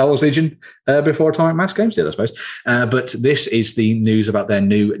Star Wars Legion before Atomic Mass Games did, I suppose. But this is the news about their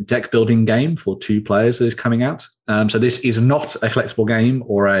new deck building game for 2 players that is coming out. So this is not a collectible game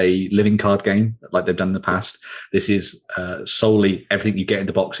or a living card game like they've done in the past. This is solely everything you get in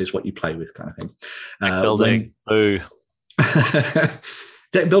the box is what you play with, kind of thing. deck building. Boo.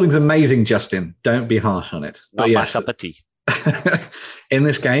 Deck building's amazing, Justin. Don't be harsh on it. Not my cup of tea. In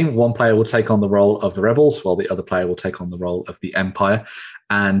this game, one player will take on the role of the rebels, while the other player will take on the role of the Empire.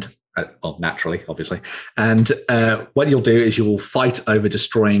 And, well, naturally, obviously. And what you'll do is you will fight over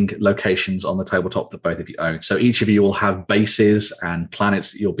destroying locations on the tabletop that both of you own. So each of you will have bases and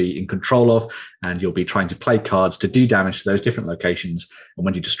planets that you'll be in control of, and you'll be trying to play cards to do damage to those different locations. And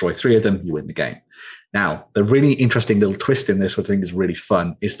when you destroy 3 of them, you win the game. Now, the really interesting little twist in this, which I think is really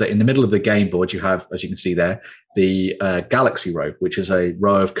fun, is that in the middle of the game board, you have, as you can see there, the Galaxy row, which is a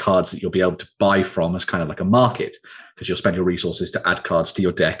row of cards that you'll be able to buy from as kind of like a market, because you'll spend your resources to add cards to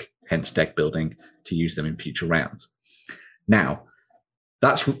your deck, hence deck building, to use them in future rounds. Now,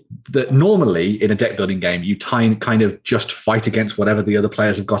 that's that normally in a deck building game, you kind of just fight against whatever the other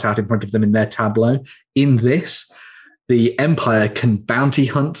players have got out in front of them in their tableau. In this, the Empire can bounty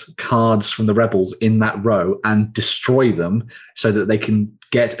hunt cards from the rebels in that row and destroy them so that they can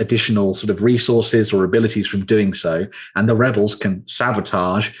get additional sort of resources or abilities from doing so. And the rebels can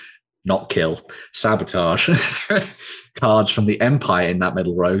sabotage, not kill, sabotage cards from the Empire in that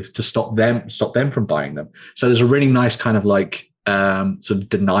middle row to stop them from buying them. So there's a really nice kind of like sort of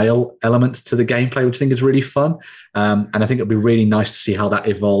denial element to the gameplay, which I think is really fun. And I think it'll be really nice to see how that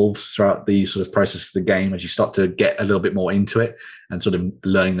evolves throughout the sort of process of the game as you start to get a little bit more into it and sort of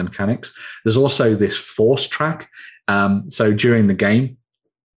learning the mechanics. There's also this force track. So during the game,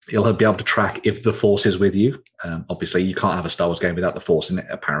 you'll be able to track if the Force is with you. Obviously, you can't have a Star Wars game without the Force in it,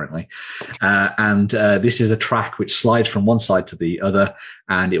 apparently. And this is a track which slides from one side to the other,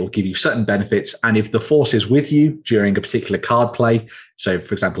 and it will give you certain benefits. And if the Force is with you during a particular card play, so,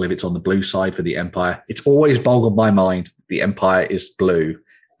 for example, if it's on the blue side for the Empire, it's always boggled my mind the Empire is blue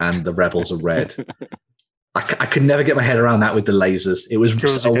and the Rebels are red. I could never get my head around that with the lasers. It was, it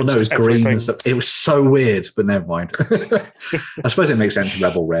was green and stuff. It was so weird, but never mind. I suppose it makes sense.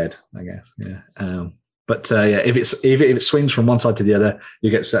 Rebel red, I guess. Yeah. Yeah, if it swings from one side to the other,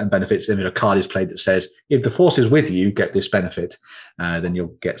 you get certain benefits. If a card is played that says, if the Force is with you, get this benefit, then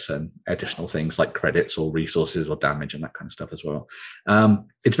you'll get some additional things like credits or resources or damage and that kind of stuff as well.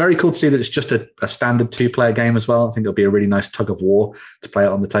 It's very cool to see that it's just a standard 2-player game as well. I think it'll be a really nice tug of war to play it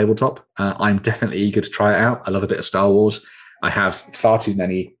on the tabletop. I'm definitely eager to try it out. I love a bit of Star Wars. I have far too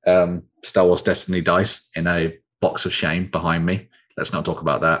many Star Wars Destiny dice in a box of shame behind me. Let's not talk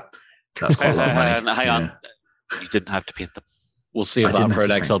about that. That's quite a lot of money. Hang on. You didn't have to paint them. We'll save that for an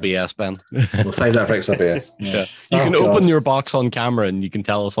XLBS, Ben. We'll save that for XLBS. Yeah. You can open your box on camera and you can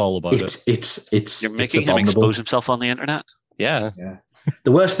tell us all about it. It's You're making him expose himself on the internet? Yeah.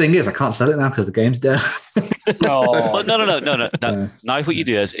 The worst thing is I can't sell it now because the game's dead. No. Now what you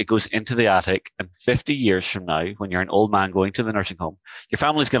do is it goes into the attic, and 50 years from now, when you're an old man going to the nursing home, your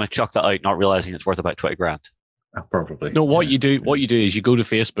family's going to chuck that out, not realizing it's worth about 20 grand. Probably. No, what you do is you go to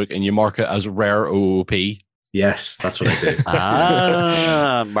Facebook and you mark it as rare OOP. Yes, that's what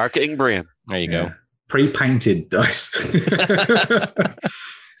I do. Marketing brain. There you go. Pre-painted dice.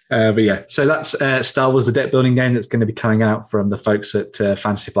 But yeah, so that's Star Wars, the deck building game that's going to be coming out from the folks at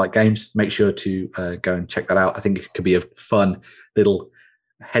Fantasy Flight Games. Make sure to go and check that out. I think it could be a fun little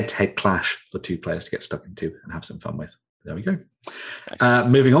head-to-head clash for 2 players to get stuck into and have some fun with. There we go.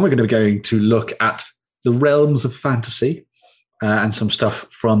 Moving on, we're going to be going to look at the realms of fantasy and some stuff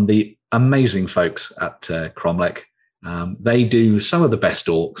from the amazing folks at Cromlech. They do some of the best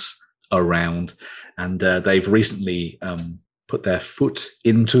orcs around, and they've recently put their foot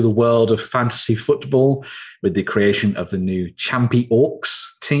into the world of fantasy football with the creation of the new Champy Orcs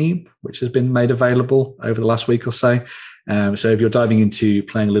team, which has been made available over the last week or so. So if you're diving into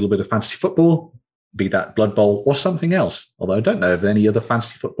playing a little bit of fantasy football, be that Blood Bowl or something else, although I don't know if any other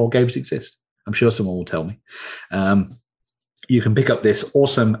fantasy football games exist. I'm sure someone will tell me. You can pick up this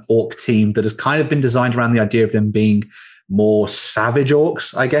awesome orc team that has kind of been designed around the idea of them being more savage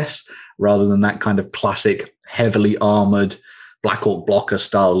orcs, I guess, rather than that kind of classic, heavily armored Black Orc blocker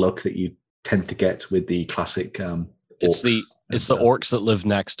style look that you tend to get with the classic It's orcs. the orcs that live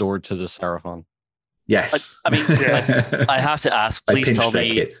next door to the Seraphon. Yes. I mean, I have to ask, They please pinch tell their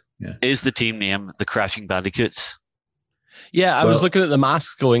me, kit. Yeah. is the team name the Crashing Bandicoots? Yeah, I was looking at the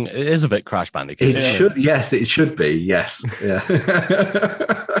masks going, it is a bit Crash Bandicoot. It should, yes, it should be, yes. Yeah.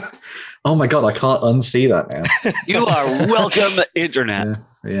 Oh my God, I can't unsee that now. You are welcome, Internet.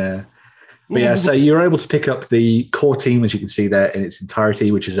 Yeah. But yeah, so you're able to pick up the core team, as you can see there, in its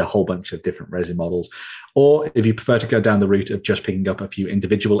entirety, which is a whole bunch of different resin models. Or if you prefer to go down the route of just picking up a few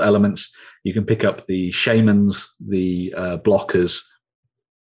individual elements, you can pick up the shamans, the blockers,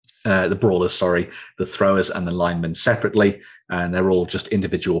 the brawlers, the throwers and the linemen separately. And they're all just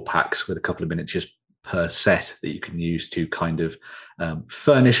individual packs with a couple of miniatures per set that you can use to kind of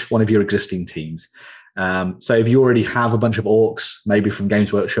furnish one of your existing teams. So if you already have a bunch of orcs, maybe from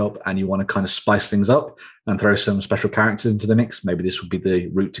Games Workshop, and you want to kind of spice things up and throw some special characters into the mix, maybe this would be the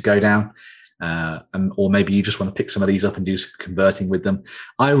route to go down. Or maybe you just want to pick some of these up and do some converting with them.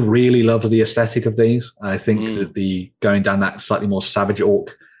 I really love the aesthetic of these. I think that the going down that slightly more savage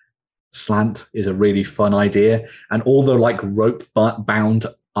orc slant is a really fun idea. And all the like rope bound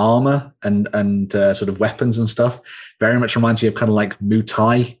armor and sort of weapons and stuff very much reminds you of kind of like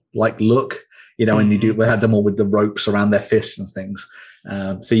Muay like look. And we had them all with the ropes around their fists and things.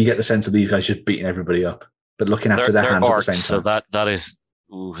 So you get the sense of these guys just beating everybody up, but looking after their hands orcs, at the same time.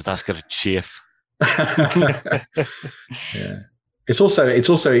 So that's going to chafe. Yeah. It's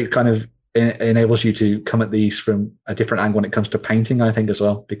also kind of enables you to come at these from a different angle when it comes to painting, I think, as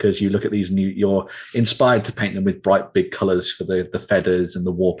well, because you look at these you're inspired to paint them with bright, big colors for the feathers and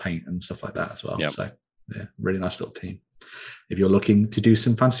the war paint and stuff like that as well. Yep. So yeah, really nice little team if you're looking to do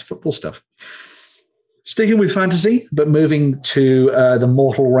some fantasy football stuff. Sticking with fantasy, but moving to the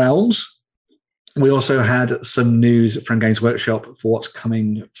mortal realms, we also had some news from Games Workshop for what's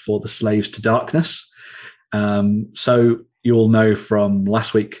coming for the Slaves to Darkness. So you all know from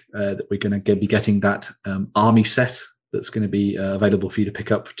last week that we're going to be getting that army set that's going to be available for you to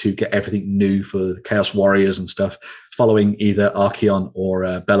pick up to get everything new for the Chaos Warriors and stuff, following either Archaon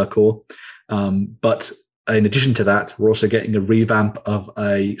or Be'lakor. But in addition to that, we're also getting a revamp of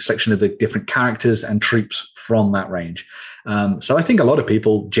a selection of the different characters and troops from that range. So I think a lot of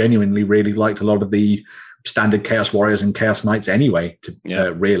people genuinely really liked a lot of the standard Chaos Warriors and Chaos Knights anyway,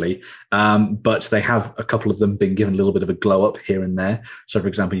 really. But they have a couple of them been given a little bit of a glow up here and there. So, for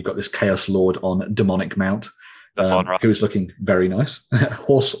example, you've got this Chaos Lord on Demonic Mount, who's looking very nice.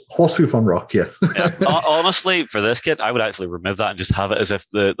 Horsehoof on rock, yeah. Honestly, for this kit, I would actually remove that and just have it as if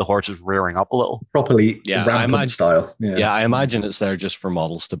the horse is rearing up a little. Properly, rampant style. Yeah, I imagine it's there just for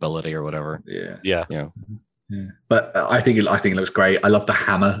model stability or whatever. Yeah. But I think it looks great. I love the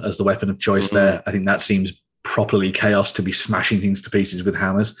hammer as the weapon of choice there. I think that seems properly Chaos to be smashing things to pieces with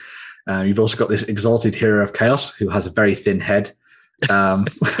hammers. You've also got this Exalted Hero of Chaos who has a very thin head. No,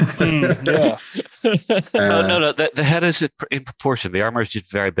 the head is in proportion. The armor is just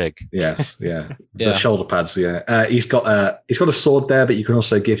very big. Yes, the shoulder pads. He's got a sword there, but you can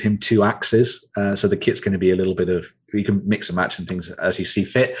also give him 2 axes. So the kit's going to be a little bit of, you can mix and match and things as you see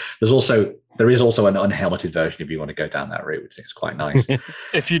fit. There is also an unhelmeted version if you want to go down that route, which is quite nice.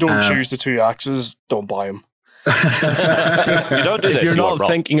 If you don't choose the 2 axes, don't buy them. If you're not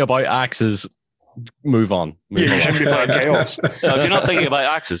thinking about axes, move on. You shouldn't be buying Chaos. No, if you're not thinking about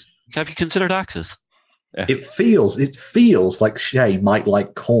axes, have you considered axes? Yeah. It feels like Shay might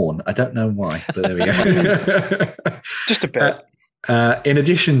like corn. I don't know why, but there we go. Just a bit. In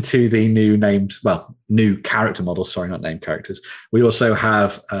addition to the new character models, not named characters, we also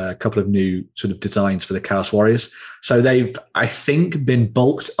have a couple of new sort of designs for the Chaos Warriors. So they've, I think, been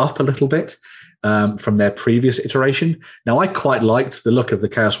bulked up a little bit from their previous iteration. Now, I quite liked the look of the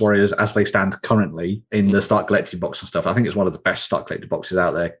Chaos Warriors as they stand currently in the Start Collected box and stuff. I think it's one of the best Start Collected boxes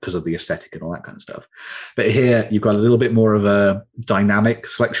out there because of the aesthetic and all that kind of stuff. But here, you've got a little bit more of a dynamic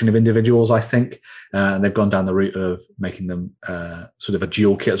selection of individuals, I think. And they've gone down the route of making them sort of a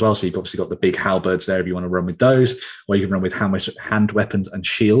dual kit as well. So you've obviously got the big halberds there if you want to run with those, or you can run with hand weapons and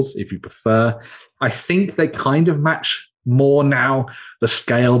shields if you prefer. I think they kind of match more now the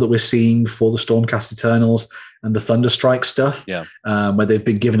scale that we're seeing for the Stormcast Eternals and the Thunderstrike stuff, where they've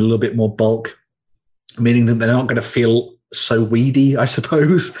been given a little bit more bulk, meaning that they're not going to feel so weedy, I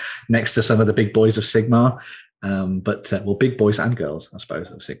suppose, next to some of the big boys of Sigmar. But big boys and girls, I suppose,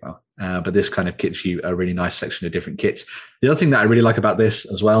 of Sigmar. But this kind of gives you a really nice section of different kits. The other thing that I really like about this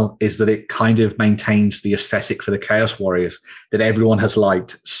as well is that it kind of maintains the aesthetic for the Chaos Warriors that everyone has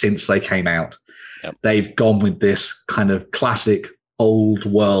liked since they came out. Yep. They've gone with this kind of classic old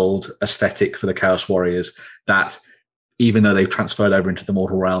world aesthetic for the Chaos Warriors that, even though they've transferred over into the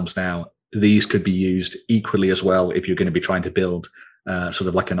Mortal Realms now, these could be used equally as well if you're going to be trying to build sort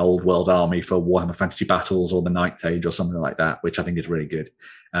of like an old world army for Warhammer Fantasy Battles or the Ninth Age or something like that, which I think is really good.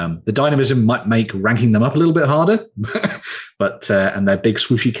 The dynamism might make ranking them up a little bit harder, but and they're big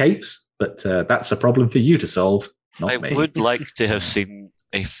swooshy capes, but that's a problem for you to solve, not me. I would like to have seen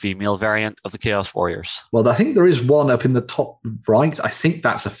a female variant of the Chaos Warriors. Well, I think there is one up in the top right. I think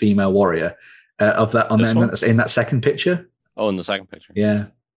that's a female warrior of that in that second picture. Oh, in the second picture. Yeah.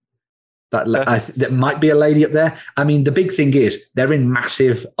 That might be a lady up there. I mean, the big thing is they're in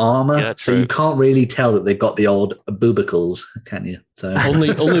massive armor, so you can't really tell that they've got the old boobicles, can you? So only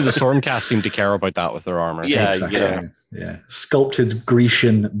the Stormcast seem to care about that with their armor. Yeah, exactly. Yeah. Sculpted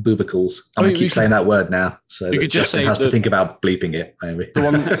Grecian boobicles. I'm going to keep saying that word now, so you could just say has to think about bleeping it. Maybe.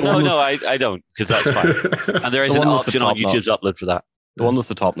 No, I don't, because that's fine. And there is an option on YouTube's upload for that. The one with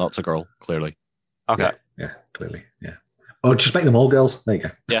the top knot's a girl, clearly. Okay. Yeah, clearly. Yeah. Oh, just make them all girls. There you go.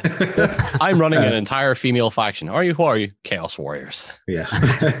 Yeah. I'm running an entire female faction. Who are you? Chaos Warriors. Yeah.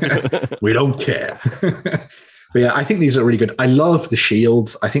 We don't care. But yeah, I think these are really good. I love the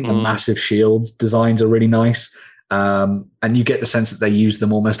shields. I think the massive shield designs are really nice. And you get the sense that they use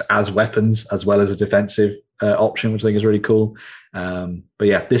them almost as weapons as well as a defensive option, which I think is really cool. But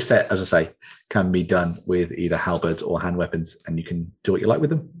yeah, this set, as I say, can be done with either halberds or hand weapons, and you can do what you like with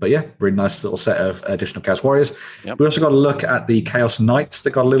them. But yeah, really nice little set of additional Chaos Warriors. Yep. We also got a look at the Chaos Knights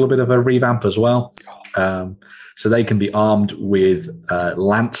that got a little bit of a revamp as well. So they can be armed with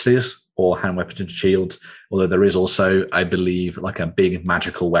lances or hand weapons and shields, although there is also, I believe, like a big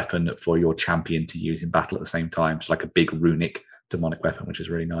magical weapon for your champion to use in battle at the same time. So like a big runic demonic weapon, which is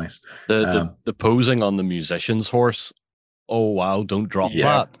really nice. The posing on the musician's horse. Oh wow! Don't drop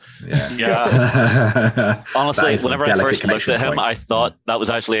that. Yeah. Honestly, whenever I first looked at him, I thought that was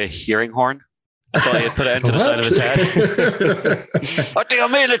actually a hearing horn. I thought he had put it into the side of his head. What do you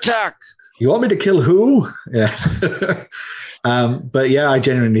mean attack? You want me to kill who? Yeah. But yeah, I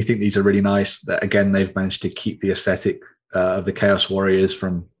genuinely think these are really nice. That again, they've managed to keep the aesthetic of the Chaos Warriors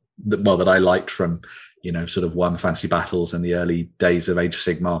that I liked from, sort of Warhammer Fantasy Battles and the early days of Age of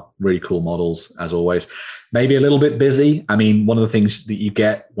Sigmar. Really cool models, as always. Maybe a little bit busy. I mean, one of the things that you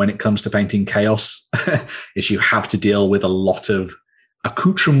get when it comes to painting Chaos is you have to deal with a lot of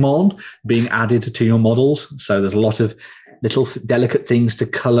accoutrement being added to your models. So there's a lot of little delicate things to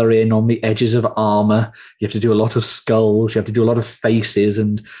color in on the edges of armor. You have to do a lot of skulls. You have to do a lot of faces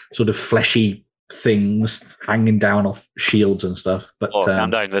and sort of fleshy things hanging down off shields and stuff. But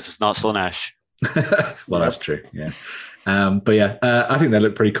calm down. This is not Slaanesh. Well, that's true. Yeah. But yeah, I think they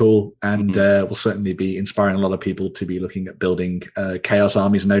look pretty cool, and will certainly be inspiring a lot of people to be looking at building chaos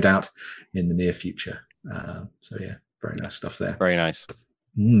armies, no doubt, in the near future. So yeah, very nice stuff there. Very nice.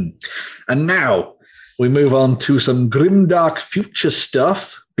 And now we move on to some grimdark future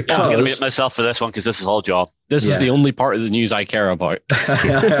stuff. Because I'm going to mute myself for this one because this is all John. This is the only part of the news I care about.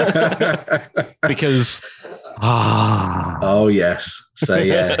 Because oh yes. So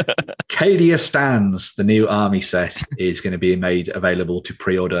yeah, Cadia Stands, the new army set, is going to be made available to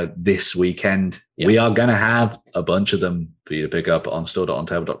pre-order this weekend. Yep. We are going to have a bunch of them for you to pick up on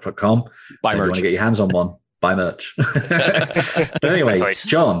store.ontable.com. Buy merch. If you want to get your hands on one, buy merch. But anyway,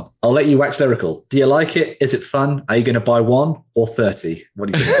 John, I'll let you wax lyrical. Do you like it? Is it fun? Are you going to buy 1 or 30?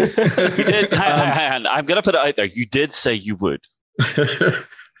 What do you think? You did. I'm going to put it out there. You did say you would.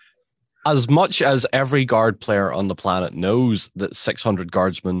 As much as every guard player on the planet knows that 600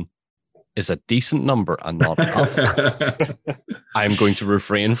 guardsmen is a decent number and not enough, I'm going to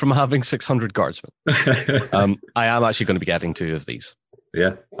refrain from having 600 guardsmen. I am actually going to be getting 2 of these.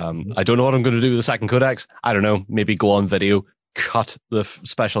 Yeah. I don't know what I'm going to do with the second codex. I don't know. Maybe go on video, cut the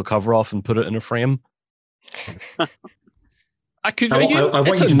special cover off, and put it in a frame. I could.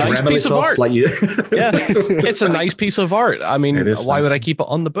 It's a nice piece of art. Like you. Yeah, it's a nice piece of art. I mean, why would I keep it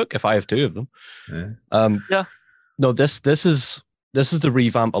on the book if I have 2 of them? Yeah. No, this is the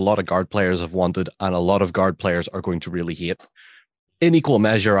revamp a lot of guard players have wanted, and a lot of guard players are going to really hate. In equal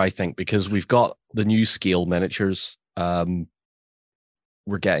measure, I think, because we've got the new scale miniatures.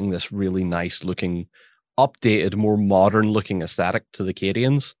 We're getting this really nice looking, updated, more modern looking aesthetic to the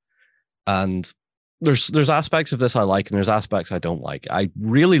Cadians. And there's aspects of this I like, and there's aspects I don't like. I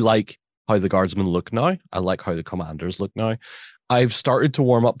really like how the guardsmen look now. I like how the commanders look now. I've started to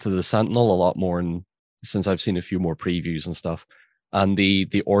warm up to the Sentinel a lot more since I've seen a few more previews and stuff. And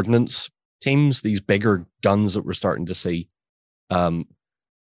the ordnance teams, these bigger guns that we're starting to see,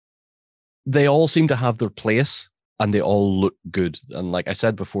 they all seem to have their place. And they all look good. And like I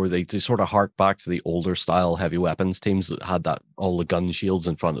said before, they sort of hark back to the older style heavy weapons teams that had all the gun shields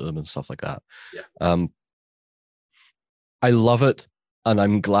in front of them and stuff like that. Yeah. I love it. and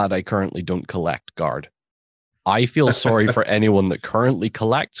I'm glad I currently don't collect Guard. I feel sorry for anyone that currently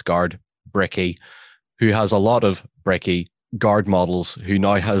collects Guard, Bricky, who has a lot of Bricky Guard models, who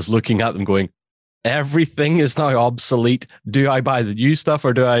now has looking at them going, everything is now obsolete. Do I buy the new stuff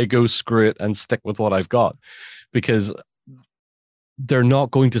or do I go screw it and stick with what I've got? Because they're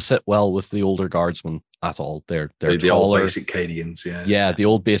not going to sit well with the older Guardsmen at all. They're the taller. old basic Cadians, yeah. Yeah, the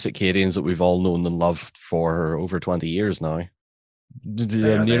old basic Cadians that we've all known and loved for over 20 years now.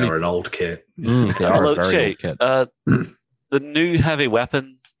 They are an old kit. They are a very old kit. The new heavy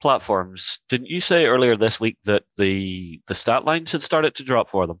weapon platforms, didn't you say earlier this week that the stat lines had started to drop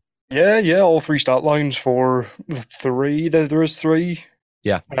for them? Yeah, all 3 stat lines for 3. There is 3.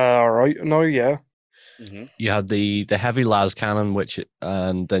 Yeah. Right now, yeah. Mm-hmm. You had the heavy las cannon,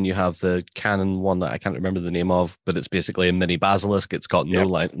 and then you have the cannon one that I can't remember the name of, but it's basically a mini basilisk. It's got no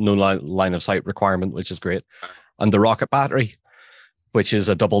line of sight requirement, which is great, and the rocket battery, which is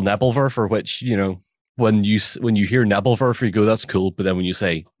a double Nebelwerfer, which, you know, when you hear Nebelwerfer, you go, that's cool, but then when you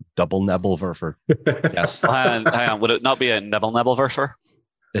say double Nebelwerfer, yes, hang on, would it not be a Nebelwerfer?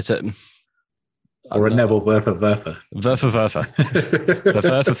 It's a or a Nebelwerfer.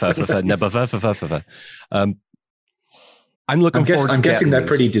 I'm looking forward. I'm guessing they're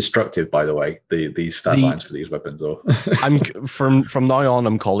pretty destructive, by the way. These stat lines for these weapons, or I'm from now on.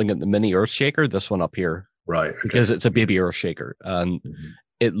 I'm calling it the mini Earthshaker. This one up here, right? Okay. Because it's a baby Earthshaker, and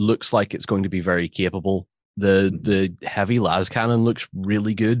it looks like it's going to be very capable. The heavy las cannon looks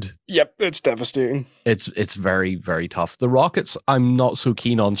really good. Yep, it's devastating. It's very, very tough. The rockets, I'm not so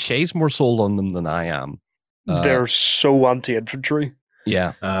keen on. Shay's more sold on them than I am. They're so anti-infantry.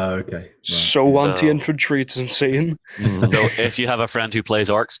 Yeah. Okay. Right. So anti-infantry, it's insane. Mm-hmm. So if you have a friend who plays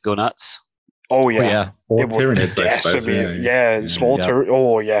orcs, go nuts. Oh yeah. Or It will decimate. Small turret.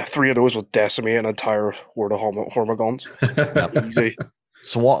 Oh yeah, 3 of those will decimate an entire horde of Hormigons. Easy.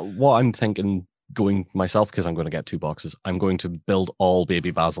 So what I'm thinking, going myself, because I'm going to get 2 boxes, I'm going to build all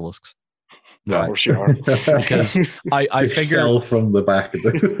baby basilisks. Of course you are. Because I figure fell from the back of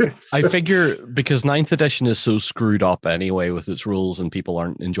the I figure because 9th edition is so screwed up anyway with its rules and people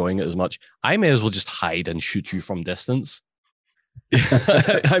aren't enjoying it as much, I may as well just hide and shoot you from distance.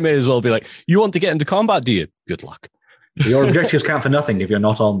 I may as well be like, you want to get into combat, do you? Good luck. Your objectives count for nothing if you're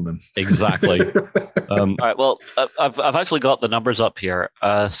not on them. Exactly. All right, well, I've actually got the numbers up here.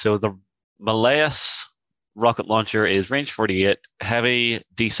 So the Malleus rocket launcher is range 48, heavy,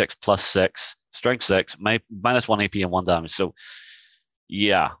 D6 plus 6, strength 6, minus 1 AP and 1 damage. So,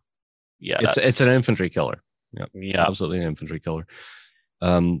 yeah, it's an infantry killer. Yep. Yeah, absolutely an infantry killer.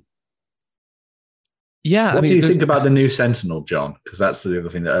 What do you think about the new Sentinel, John? Because that's the other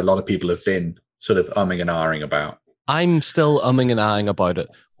thing that a lot of people have been sort of umming and ahhing about. I'm still umming and ahhing about it.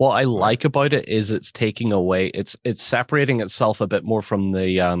 What I like about it is it's taking away, it's separating itself a bit more from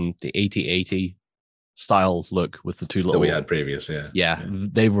the AT-AT style look with the 2 little that we had previous. Yeah,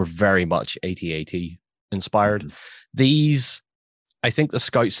 they were very much AT-AT inspired. Mm-hmm. These, I think the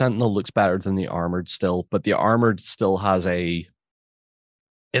Scout Sentinel looks better than the Armored still, but the Armored still has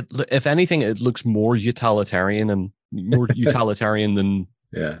if anything, it looks more utilitarian than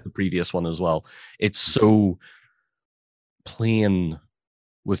the previous one as well. It's so plain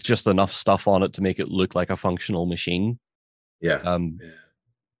with just enough stuff on it to make it look like a functional machine.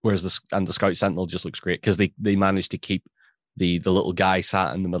 Whereas the Scout Sentinel just looks great because they managed to keep the little guy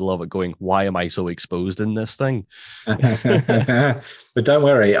sat in the middle of it going, why am I so exposed in this thing? But don't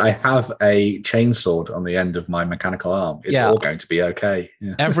worry, I have a chainsword on the end of my mechanical arm. It's all going to be okay.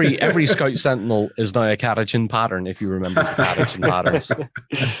 Yeah. Every Scout Sentinel is now a Katachin pattern, if you remember the Katachin patterns.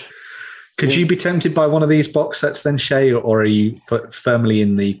 Could you be tempted by one of these box sets then, Shay, or are you firmly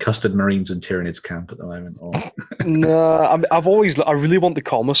in the Custard Marines and Tyranids camp at the moment? Or... No, I really want the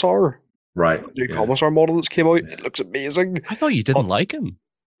Commissar. Right. The new Commissar model that's came out. It looks amazing. I thought you didn't like him.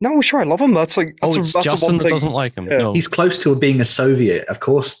 No, sure, I love him. That's it's Justin that doesn't like him. Yeah. No. He's close to being a Soviet, of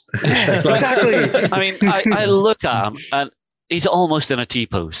course. Exactly. I mean, I look at him and he's almost in a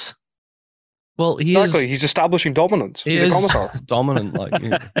T-pose. Well, he's establishing dominance. He's a Commissar. Dominant,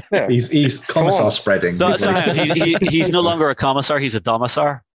 yeah. He's Commissar spreading. No, he's no longer a Commissar. He's a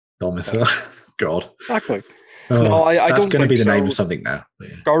Domissar. Domissar. God. Exactly. Oh, no, I that's don't going to be the so. name of something now. Yeah.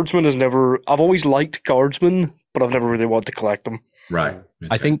 Guardsman is never. I've always liked Guardsmen, but I've never really wanted to collect them. Right. Okay.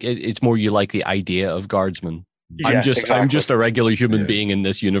 I think it's more you like the idea of Guardsmen. Yeah, I'm just a regular human being in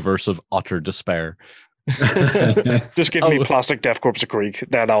this universe of utter despair. Just give me plastic Death Corps of Krieg.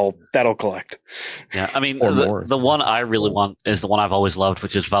 That'll collect. Yeah, I mean, the one I really want is the one I've always loved,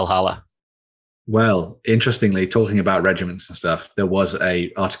 which is Valhalla. Well, interestingly, talking about regiments and stuff, there was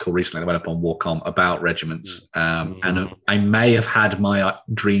a article recently that went up on Warcom about regiments, and I may have had my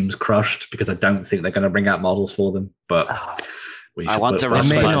dreams crushed because I don't think they're going to bring out models for them. But I want to run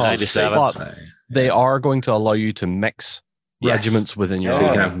 597. They are going to allow you to mix regiments within your. So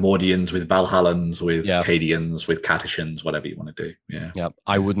you can have Mordians with Valhallans, with Cadians, with Catechans, whatever you want to do. Yeah.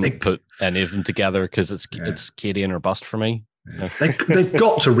 I wouldn't put any of them together because it's Cadian or bust for me. So. They've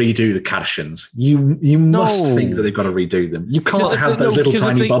got to redo the Catechans. You must think that they've got to redo them. You can't have those little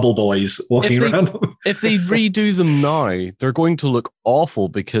tiny bubble boys walking around. If they redo them now, they're going to look awful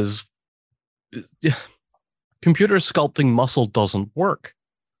because computer sculpting muscle doesn't work.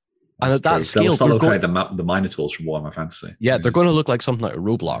 And at that scale, they'll look like the Minotaurs from Warhammer Fantasy. Yeah, they're going to look like something like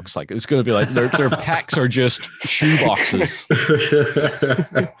Roblox. Like it's going to be like their pecs are just shoe boxes.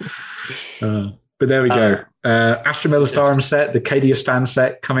 But there we go. Astra Militarum set, the Cadia Stand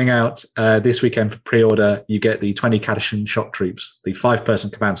set coming out this weekend for pre-order. You get the 20 Catechan shock troops, the 5-person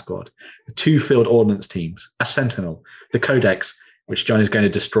command squad, the 2 field ordnance teams, a sentinel, the Codex, which John is going to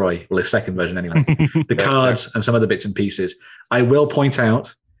destroy, well, his second version anyway, the cards and some other bits and pieces. I will point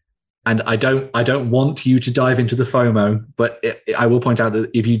out, and I don't want you to dive into the FOMO, but I will point out that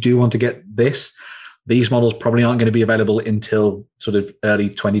if you do want to get this, these models probably aren't going to be available until sort of early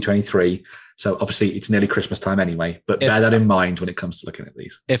 2023. So obviously it's nearly Christmas time anyway, but bear that in mind when it comes to looking at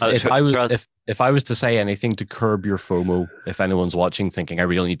these. If I was to say anything to curb your FOMO, if anyone's watching thinking I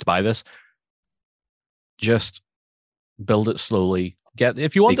really need to buy this, just build it slowly.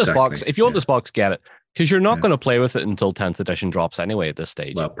 If you want this box, get it. Because you're not going to play with it until 10th edition drops anyway at this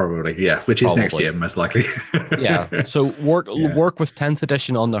stage. Well, probably, yeah, which is next year, most likely. Yeah, so work with 10th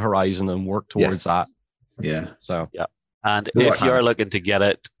edition on the horizon and work towards that. Yeah. So yeah. And if you are looking to get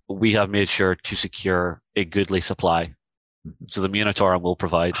it, we have made sure to secure a goodly supply. So the Munitorum will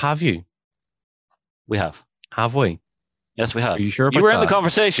provide. Have you? We have. Have we? Yes, we have. Are you sure about You were that? in the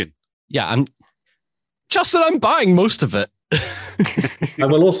conversation. Yeah, I'm buying most of it. I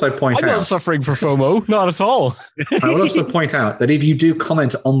will also point out... I'm not suffering for FOMO, not at all. I will also point out that if you do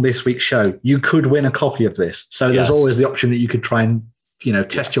comment on this week's show, you could win a copy of this. So there's always the option that you could try and,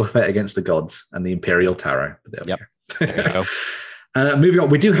 test your fate against the gods and the Imperial Tarot. But there we go. Moving on,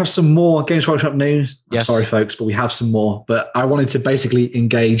 we do have some more Games Workshop news. Yes. Sorry, folks, but we have some more. But I wanted to basically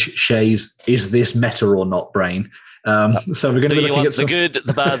engage Shay's "Is this meta or not?" brain. So we're going to be looking at the good,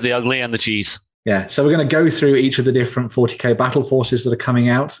 the bad, the ugly, and the cheese. Yeah, so we're going to go through each of the different 40k battle forces that are coming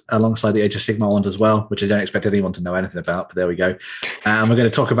out alongside the Age of Sigmar ones as well, which I don't expect anyone to know anything about, but there we go. And we're going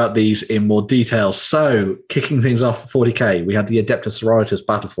to talk about these in more detail. So, kicking things off for 40k, we have the Adeptus Sororitas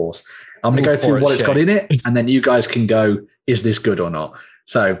battle force. I'm going to go through what it's got in it, and then you guys can go, is this good or not?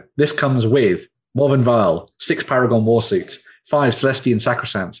 So, this comes with Morven Vaal, 6 Paragon Warsuits, 5 Celestian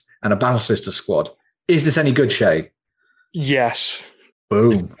Sacrosancts, and a Battle Sister squad. Is this any good, Shay? Yes.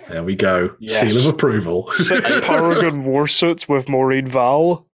 Boom. There we go. Yes. Seal of approval. 6 Paragon Warsuits with Morven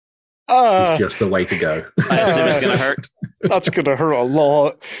Vaal. It's just the way to go. I assume it's going to hurt. That's going to hurt a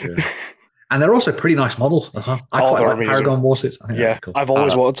lot. Yeah. And they're also pretty nice models as well. I quite like amazing. Paragon Warsuits. Yeah, cool. I've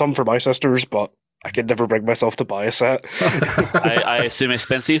always wanted some for my sisters, but I could never bring myself to buy a set. I assume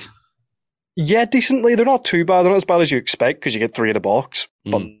expensive? Yeah, decently. They're not too bad. They're not as bad as you expect because you get 3 in a box,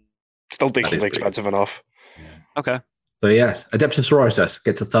 but still decently expensive enough. Yeah. Okay. So yes, Adeptus Sororitas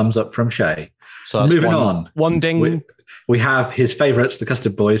gets a thumbs up from Shay. So moving on. One ding. We have his favourites, the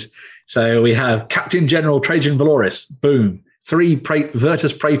Custard Boys. So we have Captain General Trajan Valoris. Boom. 3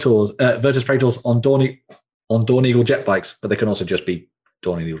 Virtus Praetors on Dawn Eagle jet bikes, but they can also just be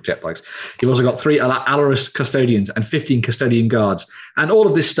Dawn Eagle jet bikes. You've also got 3 Alarus Custodians and 15 Custodian Guards. And all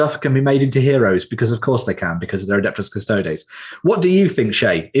of this stuff can be made into heroes because, of course, they can, because they're Adeptus Custodes. What do you think,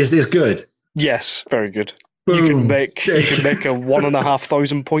 Shay? Is this good? Yes, very good. Boom. You can make a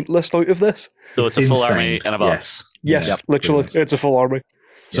 1,500 point list out of this. So it's a full army in a box. Yes, literally, it's a full army.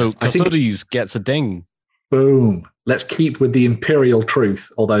 So Custodes gets a ding. Boom. Let's keep with the Imperial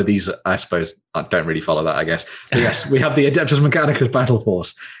truth, although these, I suppose, don't really follow that, I guess. But yes, we have the Adeptus Mechanicus battle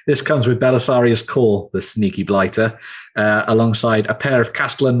force. This comes with Belisarius Core, the sneaky blighter, alongside a pair of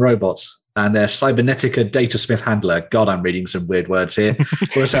Castellan robots and their Cybernetica Datasmith handler. God, I'm reading some weird words here.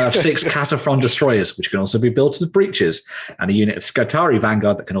 We also have 6 Cataphren destroyers, which can also be built as breaches, and a unit of Skotari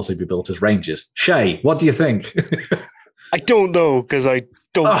Vanguard that can also be built as rangers. Shay, what do you think? I don't know, because I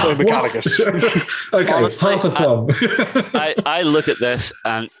don't play Mechanicus. Okay, honestly, half a thumb. I look at this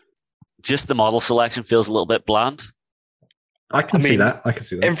and just the model selection feels a little bit bland. I can see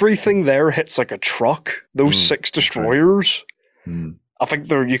that. Everything there hits like a truck. Those 6 destroyers. I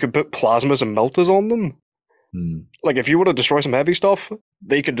think you could put plasmas and meltas on them. Like if you want to destroy some heavy stuff,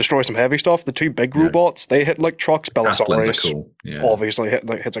 they can destroy some heavy stuff. The 2 big robots, they hit like trucks. Astlins are Belisarius cool. Yeah. obviously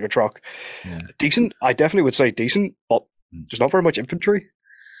hits like a truck. Yeah. Decent. I definitely would say decent, but there's not very much infantry.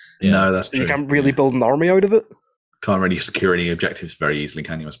 Yeah. No, that's So true. you can't really build an army out of it. Can't really secure any objectives very easily,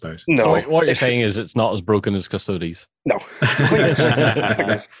 can you? I suppose. No. So what you're saying is it's not as broken as Custodes. No. The thing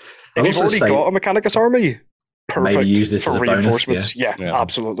is, if I'll you've also already say- got a Mechanicus army, perfect Maybe use this for as a bonus, reinforcements. Yeah.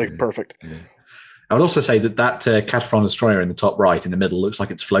 Absolutely Yeah. perfect. Yeah. I would also say that Cataphrone Destroyer in the top right, in the middle, looks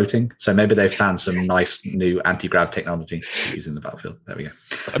like it's floating. So maybe they've found some nice new anti-grav technology to use in the battlefield. There we go.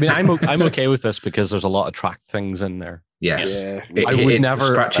 I mean, I'm okay with this because there's a lot of track things in there. Yes. Yeah. I would it never-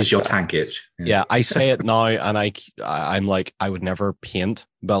 scratches your tank itch. Yeah, I say it now, and I'm like, I would never paint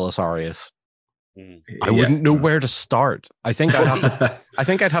Belisarius. I wouldn't know where to start. I think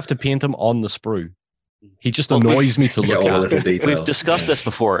I'd have to paint him on the sprue. He just annoys me to Get look all the at. little details. We've discussed Yeah. this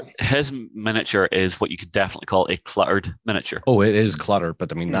before. His miniature is what you could definitely call a cluttered miniature. Oh, it is cluttered,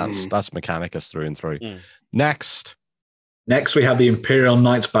 but I mean that's Mechanicus through and through. Next, Next, we have the Imperial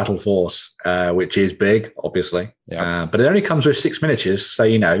Knights Battle Force, which is big, obviously. Yeah. But it only comes with 6 miniatures. So,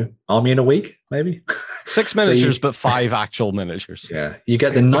 army in a week, maybe. 6 miniatures, but 5 actual miniatures. Yeah. You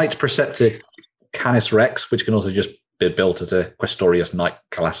get the Knight Preceptor Canis Rex, which can also just be built as a Questorius Knight,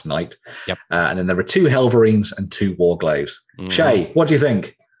 class Knight. Yep. And then there are 2 Helverines and 2 Warglaves. Mhm. Shay, what do you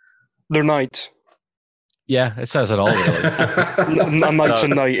think? They're knights. Yeah, it says it all. Really. A knight's a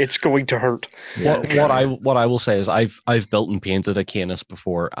knight. It's going to hurt. What I will say is I've built and painted a Canis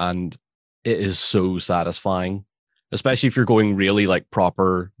before, and it is so satisfying, especially if you're going really like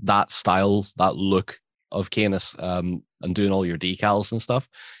proper that style, that look of Canis, and doing all your decals and stuff.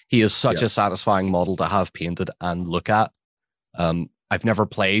 He is such a satisfying model to have painted and look at. I've never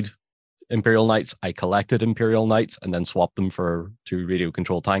played Imperial Knights. I collected Imperial Knights and then swapped them for 2 radio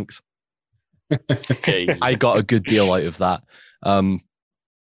control tanks. Okay. I got a good deal out of that.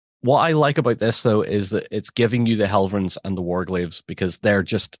 What I like about this, though, is that it's giving you the Helverins and the Warglaves because they're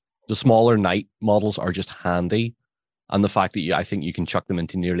just the smaller knight models are just handy, and the fact that I think you can chuck them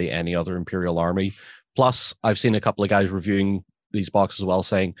into nearly any other Imperial army. Plus, I've seen a couple of guys reviewing these boxes as well,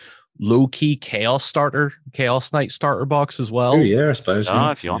 saying low-key Chaos Knight starter box as well. Oh, yeah, I suppose.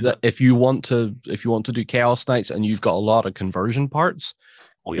 Ah, if you want That if you want to do Chaos Knights and you've got a lot of conversion parts,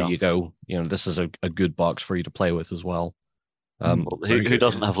 there you go. This is a good box for you to play with as well. Who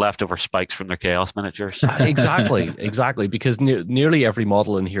doesn't have leftover spikes from their Chaos miniatures? Exactly. Because nearly every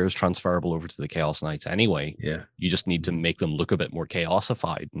model in here is transferable over to the Chaos Knights anyway. Yeah. You just need to make them look a bit more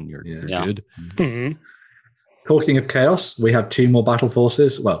chaosified, and you're good. Mm-hmm. Talking of chaos, we have 2 more battle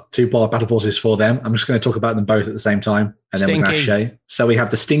forces. Well, 2 more battle forces for them. I'm just going to talk about them both at the same time, and then we're going to Shay. So we have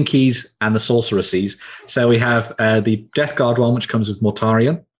the Stinkies and the Sorceresses. So we have the Death Guard one, which comes with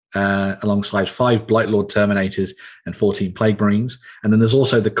Mortarion, alongside 5 Blightlord Terminators and 14 Plague Marines. And then there's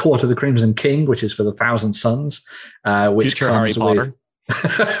also the Court of the Crimson King, which is for the Thousand Suns, which Future comes Harry Potter.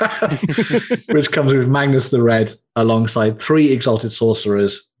 which comes with Magnus the Red, alongside 3 Exalted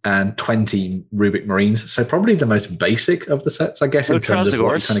Sorcerers and 20 Rubik Marines. So probably the most basic of the sets, I guess, in terms of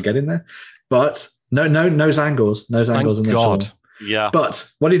what you kind of get in there. But no Zangors. No Zangors in there at all. Yeah. But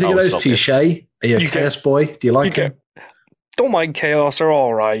what do you think of those 2, Shay? Are you a Chaos boy? Do you like them? Don't mind Chaos. They're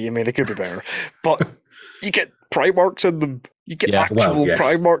all right. I mean, it could be better. But you get Primarchs in them. You get actual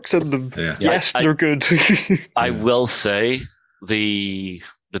Primarchs in them. Yeah. Yes, they're good. I will say the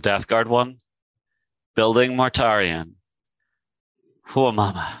Death Guard one, building Mortarion. Oh,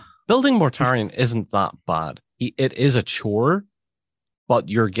 mama. Building Mortarion isn't that bad. It is a chore, but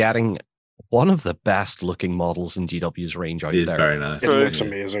you're getting one of the best looking models in GW's range out there. Very nice. It looks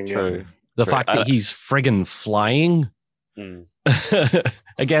amazing. True. The fact that he's friggin' flying.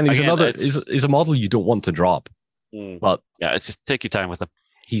 Again, he's a model you don't want to drop. But yeah, it's just take your time with him.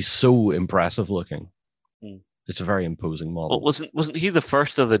 He's so impressive looking. It's a very imposing model. Well, wasn't he the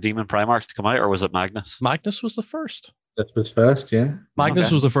first of the Demon Primarchs to come out, or was it Magnus? Magnus was the first. That was first, yeah.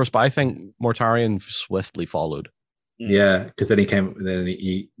 Magnus was the first, but I think Mortarion swiftly followed. Yeah, because then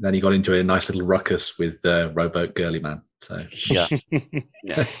he got into a nice little ruckus with Rowboat Girly Man. So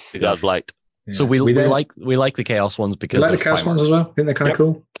yeah, we got Blight. Yeah. So we like the Chaos ones because we like the Chaos ones as well. I think they're kind of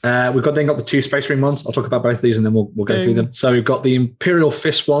cool. We've got the 2 Space Marine ones. I'll talk about both of these and then we'll go through them. So we've got the Imperial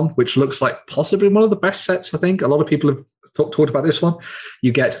Fist one, which looks like possibly one of the best sets. I think a lot of people have talked about this one.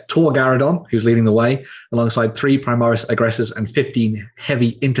 You get Tor Garadon, who's leading the way, alongside 3 Primaris Aggressors and 15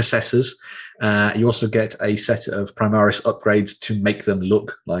 Heavy Intercessors. You also get a set of Primaris upgrades to make them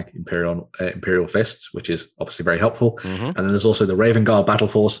look like Imperial Fists, which is obviously very helpful. And then there's also the Raven Guard Battle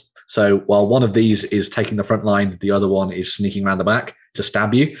Force. So while one of these is taking the front line, the other one is sneaking around the back to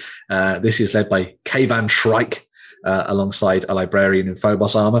stab you. This is led by Kavan Shrike, alongside a Librarian and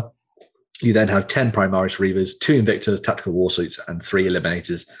Phobos armor. You then have 10 Primaris Reavers, 2 Invictors, Tactical Warsuits, and 3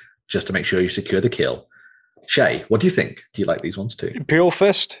 Eliminators, just to make sure you secure the kill. Shay, what do you think? Do you like these ones too? Imperial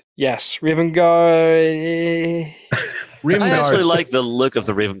Fist, yes. Raven Guard. I actually like the look of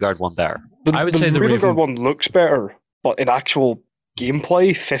the Raven Guard one better. I would say the Raven Guard one looks better, but in actual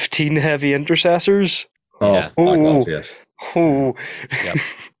gameplay, 15 heavy intercessors. Oh, Yeah. my God, yes. Oh, Yep.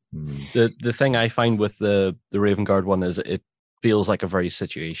 The thing I find with the Raven Guard one is it feels like a very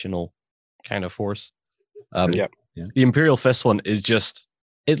situational kind of force. Yeah. The Imperial Fist one is just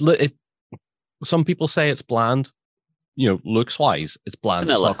it. Some people say it's bland, looks wise. It's bland.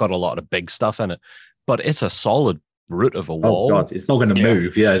 Vanilla. It's not got a lot of big stuff in it, but it's a solid root of a wall. Oh God, it's not going to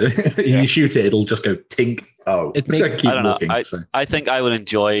move. Yeah, you shoot it, it'll just go tink. Oh, It makes- keep I don't know. looking, so. I think I would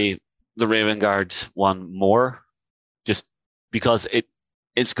enjoy the Raven Guard one more, just because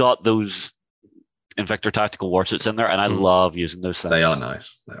it's got those Invictor tactical warsuits in there, and I love using those things. They are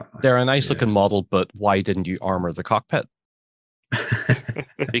nice. They're a nice looking model, but why didn't you armor the cockpit?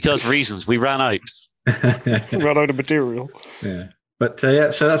 Because reasons. We ran out. Run out of material. Yeah. But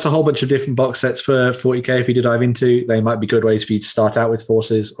so that's a whole bunch of different box sets for 40k if you do dive into. They might be good ways for you to start out with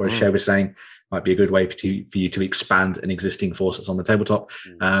forces, or as Shay was saying, might be a good way for you to expand an existing force that's on the tabletop.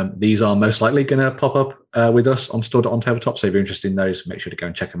 These are most likely going to pop up with us on Store on Tabletop. So if you're interested in those, make sure to go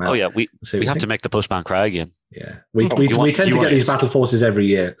and check them out. Oh yeah, we have to make the Postman cry again. Yeah, we tend to get these battle forces every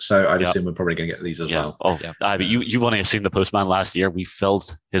year, so I'd assume we're probably going to get these as well. Oh yeah, but you only have seen the Postman last year. We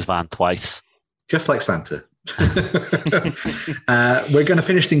filled his van twice, just like Santa. We're going to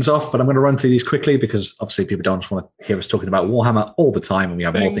finish things off, but I'm going to run through these quickly because obviously people don't want to hear us talking about Warhammer all the time, and we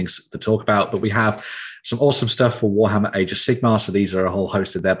have more things to talk about. But we have some awesome stuff for Warhammer Age of Sigmar. So these are a whole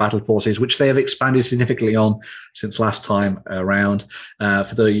host of their battle forces, which they have expanded significantly on since last time around.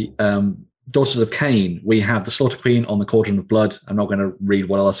 For the Daughters of Cain, we have the Slaughter Queen on the Cauldron of Blood. I'm not going to read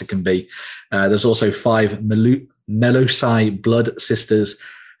what else it can be. There's also 5 Melosai Blood Sisters,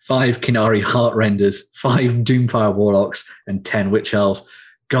 5 Kinari Heartrenders, 5 Doomfire Warlocks, and 10 Witch Elves.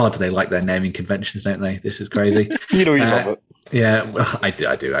 God, do they like their naming conventions, don't they? This is crazy. You love it. Yeah, well, I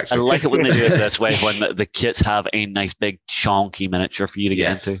do actually. I like it when they do it this way, when the kits have a nice big chonky miniature for you to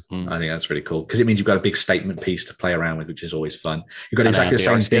get into. I think that's really cool because it means you've got a big statement piece to play around with, which is always fun. You've got exactly the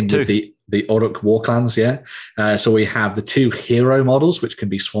same thing with the Orruk War Clans, so we have the 2 hero models, which can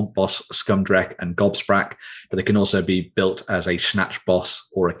be Swamp Boss, Scumdrek, and Gobsprak, but they can also be built as a Snatch Boss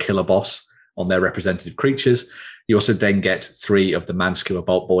or a Killer Boss on their representative creatures. You also then get 3 of the Manskewer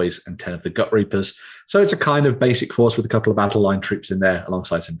Bolt Boys and 10 of the Gut Reapers. So it's a kind of basic force with a couple of battle line troops in there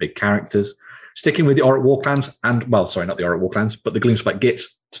alongside some big characters. Sticking with the Orruk War Clans, not the Orruk War Clans, but the Gloomspite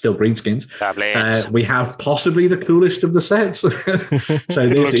Gits, still greenskins. We have possibly the coolest of the sets. So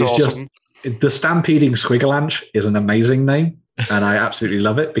this is awesome. Just the Stampeding Squigalanch is an amazing name, and I absolutely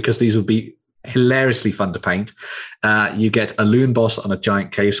love it because these will be hilariously fun to paint. You get a Loon Boss on a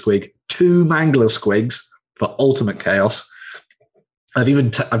giant cave squig, 2 Mangler Squigs for ultimate chaos.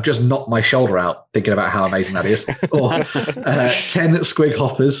 I've just knocked my shoulder out thinking about how amazing that is. Or 10 Squig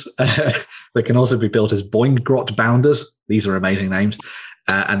Hoppers that can also be built as Boingrot Bounders. These are amazing names.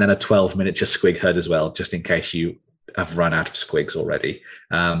 And then a 12 miniature Squig Herd as well, just in case you have run out of squigs already.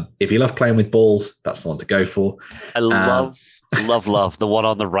 If you love playing with balls, that's the one to go for. I love the one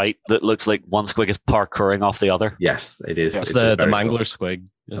on the right that looks like one squig is parkouring off the other. Yes, it is. It's the Mangler Squig.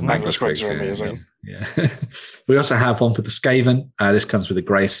 The Mangler Squigs are amazing. Yeah. We also have one for the Skaven. This comes with a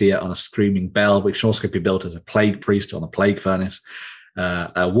Grey Seer on a Screaming Bell, which can also be built as a Plague Priest on a Plague Furnace.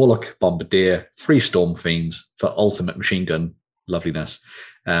 A Warlock Bombardier, 3 Storm Fiends for ultimate machine gun loveliness.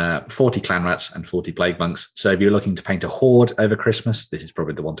 40 Clan Rats and 40 Plague Monks. So if you're looking to paint a horde over Christmas, this is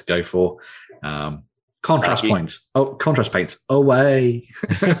probably the one to go for. Contrast points. Oh, contrast paints away.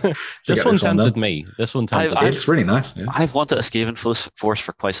 This one tempted me. This one tempted me. It's really nice. Yeah. I've wanted a Skaven force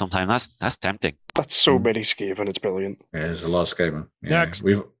for quite some time. That's tempting. That's so many Skaven. It's brilliant. Yeah, there's a lot of Skaven. Yeah. Next.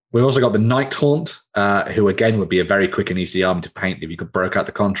 We've also got the Night Haunt, who again would be a very quick and easy army to paint if you could broke out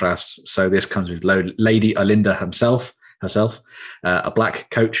the contrasts. So this comes with Lady Olinda herself, a Black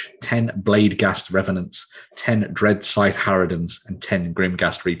Coach, 10 Blade-Gast Revenants, 10 Dread Scythe Harridans, and 10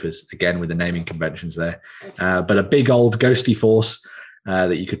 Grimghast Reapers, again with the naming conventions there. But a big old ghosty force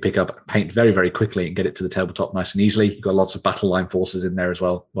that you could pick up, paint very, very quickly and get it to the tabletop nice and easily. You've got lots of battle line forces in there as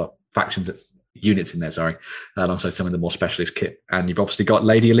well. Well, units in there, alongside some of the more specialist kit. And you've obviously got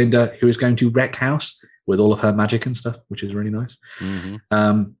Lady Olinda, who is going to wreck house with all of her magic and stuff, which is really nice.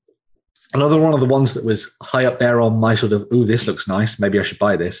 Another one of the ones that was high up there on my sort of, ooh, this looks nice, maybe I should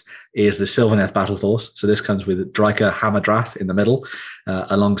buy this, is the Sylvaneth Battle Force. So this comes with Dryka Hamaddrath in the middle,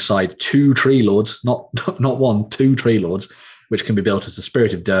 alongside 2 Tree Lords, not 1, 2 Tree Lords, which can be built as the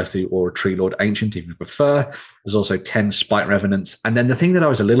Spirit of Durthu or a Tree Lord Ancient if you prefer. There's also 10 Spite Revenants. And then the thing that I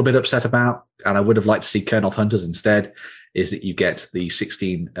was a little bit upset about, and I would have liked to see Kurnoth Hunters instead, is that you get the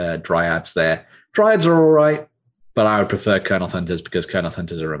 16 Dryads there. Dryads are all right, but I would prefer Kurnoth Hunters because Kurnoth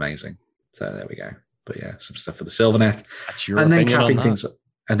Hunters are amazing. So there we go. But yeah, some stuff for the Sylvaneth. And then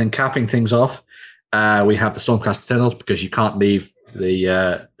capping things off, we have the Stormcast Eternals because you can't leave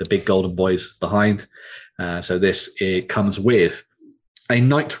the big golden boys behind. So it comes with a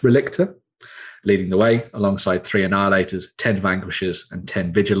Knight Relictor leading the way alongside 3 Annihilators, 10 Vanquishers, and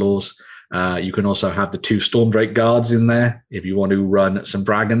 10 Vigilors. You can also have the 2 Stormdrake Guards in there if you want to run some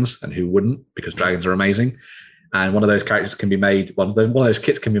dragons, and who wouldn't, because dragons are amazing. And one of those characters can be made, one of those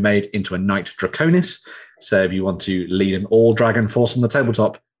kits can be made into a Knight Draconis. So if you want to lead an all-dragon force on the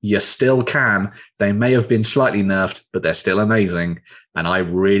tabletop, you still can. They may have been slightly nerfed, but they're still amazing. And I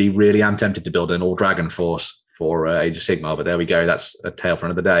really, really am tempted to build an all-dragon force for Age of Sigmar, but there we go. That's a tale for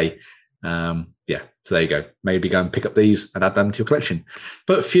another day. So there you go. Maybe go and pick up these and add them to your collection.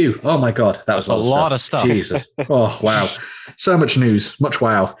 But phew, oh my God, that was a lot of stuff. Jesus. Oh, wow. So much news. Much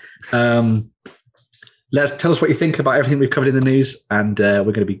wow. Tell us what you think about everything we've covered in the news, and we're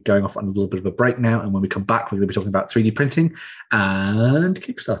going to be going off on a little bit of a break now, and when we come back, we're going to be talking about 3D printing and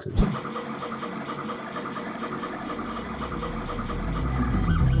Kickstarters.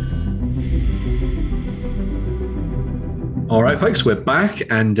 All right, folks, we're back,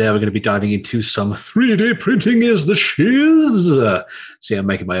 and we're going to be diving into some 3D printing is the shiz. See, I'm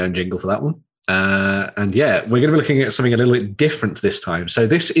making my own jingle for that one. And yeah, we're going to be looking at something a little bit different this time. So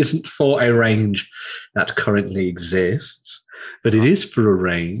this isn't for a range that currently exists, but it is for a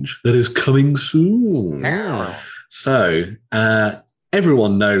range that is coming soon. So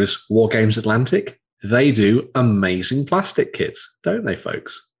everyone knows Wargames Atlantic. They do amazing plastic kits, don't they,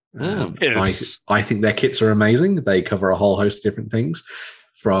 folks? Yes. I think their kits are amazing. They cover a whole host of different things,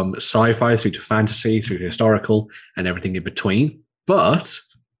 from sci-fi through to fantasy, through to historical, and everything in between. But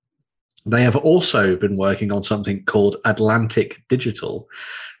they have also been working on something called Atlantic Digital,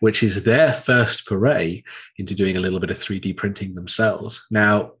 which is their first foray into doing a little bit of 3D printing themselves.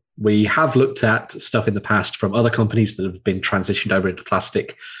 Now, we have looked at stuff in the past from other companies that have been transitioned over into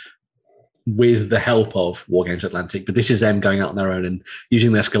plastic with the help of Wargames Atlantic, but this is them going out on their own and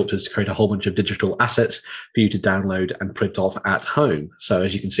using their sculptors to create a whole bunch of digital assets for you to download and print off at home. So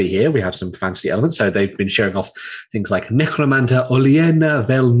as you can see here, we have some fancy elements. So they've been showing off things like Necromanta Oliena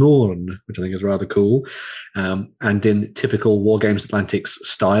Velnorn, which I think is rather cool. And in typical Wargames Atlantic's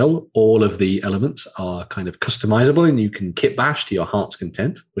style, all of the elements are kind of customizable and you can kit bash to your heart's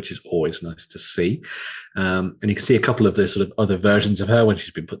content, which is always nice to see. And you can see a couple of the sort of other versions of her when she's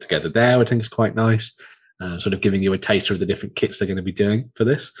been put together there, which I think is quite nice, sort of giving you a taster of the different kits they're going to be doing for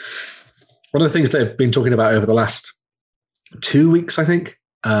this. One of the things they've been talking about over the last 2 weeks, I think,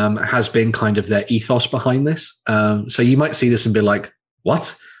 has been kind of their ethos behind this. So you might see this and be like,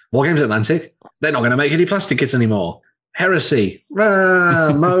 what? Wargames Atlantic? They're not going to make any plastic kits anymore. Heresy,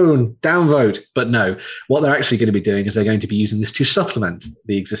 moan, downvote. But no, what they're actually going to be doing is they're going to be using this to supplement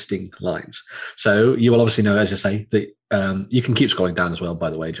the existing lines. So you will obviously know, as you say, that you can keep scrolling down as well, by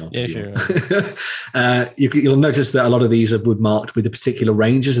the way, John. Yeah, sure. You'll notice that a lot of these are marked with the particular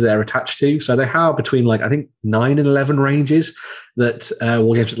ranges that they're attached to. So they have between, I think 9 and 11 ranges that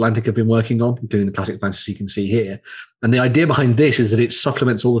Wargames Atlantic have been working on, including the classic fantasy you can see here. And the idea behind this is that it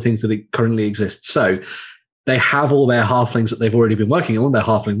supplements all the things that currently exist. So they have all their halflings that they've already been working on, their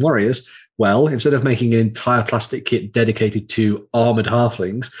halfling warriors. Well, instead of making an entire plastic kit dedicated to armored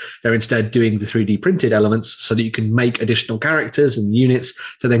halflings, they're instead doing the 3D printed elements so that you can make additional characters and units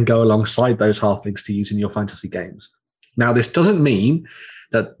to then go alongside those halflings to use in your fantasy games. Now, this doesn't mean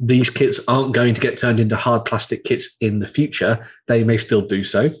that these kits aren't going to get turned into hard plastic kits in the future. They may still do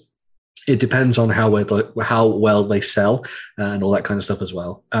so. It depends on how well they sell and all that kind of stuff as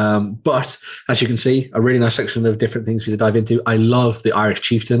well. But as you can see, a really nice section of different things for you to dive into. I love the Irish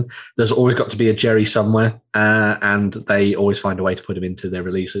Chieftain. There's always got to be a Jerry somewhere, and they always find a way to put him into their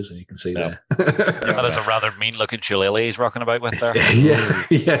releases, and you can see there. That is a rather mean-looking shillelagh he's rocking about with there. Yeah,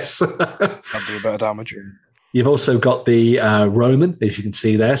 yes. That'll do a bit of damage. You've also got the Roman, as you can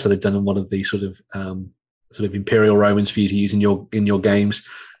see there. So they've done one of the sort of Imperial Romans for you to use in your games.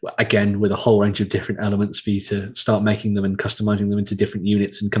 Again, with a whole range of different elements for you to start making them and customizing them into different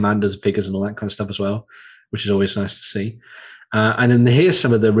units and commanders, figures, and all that kind of stuff as well, which is always nice to see. And then here's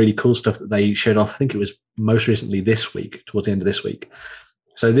some of the really cool stuff that they showed off. I think it was most recently this week, towards the end of this week.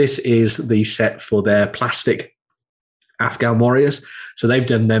 So this is the set for their plastic Afghan warriors. So they've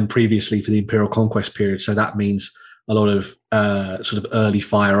done them previously for the Imperial Conquest period. So that means a lot of sort of early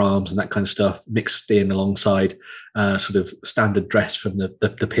firearms and that kind of stuff mixed in alongside sort of standard dress from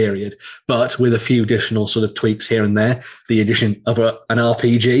the period, but with a few additional sort of tweaks here and there. The addition of an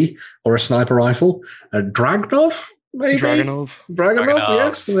RPG or a sniper rifle, a Dragunov, maybe? Dragunov,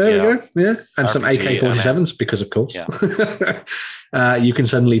 yes. There we go. Yeah. And some RPG, AK-47s, because of course. Yeah. You can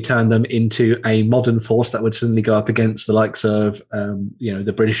suddenly turn them into a modern force that would suddenly go up against the likes of,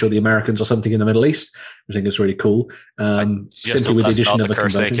 the British or the Americans or something in the Middle East. I think it's really cool. Simply with the addition of a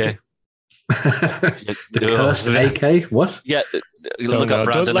conversion. The cursed AK? What? Yeah, look up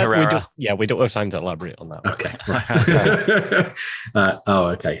Brandon Herrera. We don't have time to elaborate on that. Okay.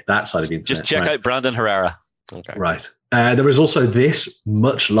 Okay. That side of the internet. Just check out Brandon Herrera. Okay. Right. There is also this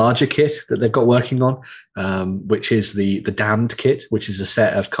much larger kit that they've got working on, which is the Damned kit, which is a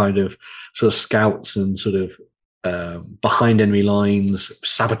set of kind of sort of scouts and sort of behind enemy lines,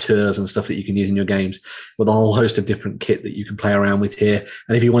 saboteurs and stuff that you can use in your games, with a whole host of different kit that you can play around with here.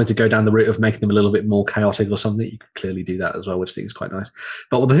 And if you wanted to go down the route of making them a little bit more chaotic or something, you could clearly do that as well, which I think is quite nice.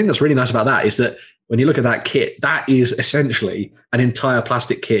 But the thing that's really nice about that is that when you look at that kit, that is essentially an entire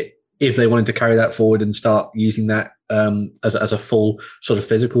plastic kit if they wanted to carry that forward and start using that as a full sort of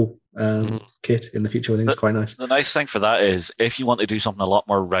physical kit in the future. I think it's quite nice. The nice thing for that is if you want to do something a lot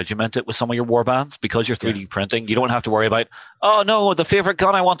more regimented with some of your warbands, because you're 3D printing, you don't have to worry about, oh no, the favorite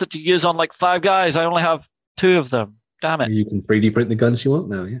gun I wanted to use on like 5 guys, I only have 2 of them. Damn it. You can 3D print the guns you want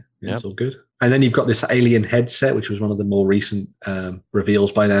now, It's all good. And then you've got this Alien headset, which was one of the more recent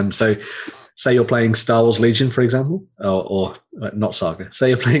reveals by them. So say you're playing Star Wars Legion, for example, or not Saga. Say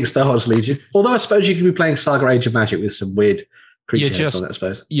you're playing Star Wars Legion. Although I suppose you could be playing Saga Age of Magic with some weird creature heads on it, I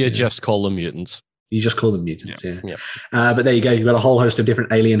suppose. You just call them mutants. You just call them mutants, yeah. But there you go. You've got a whole host of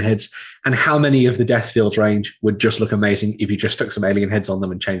different alien heads. And how many of the Deathfields range would just look amazing if you just stuck some alien heads on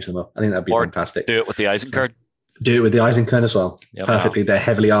them and changed them up? I think that'd be fantastic. Do it with the Eisenkern. Do it with the Eisenkern as well. Yep. Perfectly. They're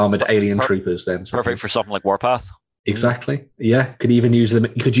heavily armored alien troopers then. Perfect for something like Warpath. Exactly. Yeah. Could even use them.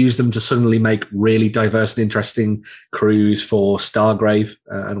 You could use them to suddenly make really diverse and interesting crews for Stargrave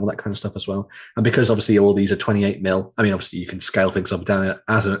and all that kind of stuff as well. And because obviously all these are 28 mil, I mean, obviously you can scale things up and down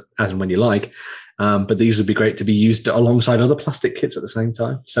as and when you like. But these would be great to be used alongside other plastic kits at the same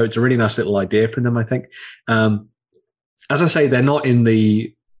time. So it's a really nice little idea from them, I think. As I say, they're not in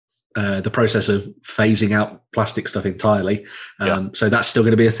the process of phasing out plastic stuff entirely. So that's still going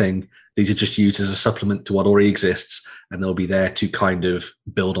to be a thing. These are just used as a supplement to what already exists, and they'll be there to kind of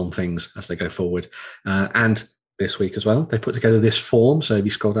build on things as they go forward. And this week as well, they put together this form. So if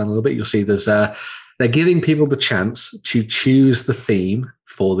you scroll down a little bit, you'll see there's they're giving people the chance to choose the theme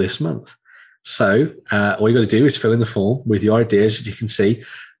for this month. So all you got to do is fill in the form with your ideas. As you can see,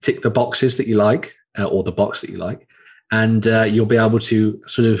 tick the boxes that you like, or the box that you like, and you'll be able to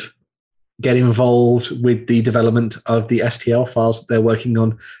sort of get involved with the development of the STL files that they're working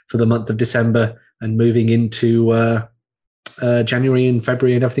on for the month of December and moving into January and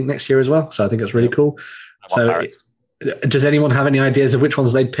February and everything next year as well. So I think it's really cool. So does anyone have any ideas of which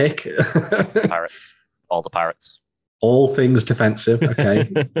ones they'd pick? Pirates. All the pirates. All things defensive. Okay.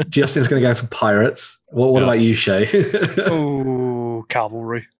 Justin's going to go for pirates. What about you, Shay? Oh,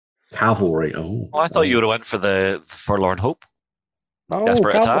 cavalry. Cavalry. Oh. Well, I thought you would have went for the Forlorn Hope. No,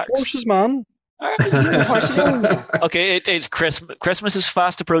 Desperate attacks. Horses, man. Okay, it's Christmas. Christmas is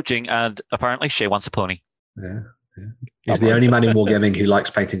fast approaching, and apparently Shay wants a pony. Yeah. He's the only man in wargaming who likes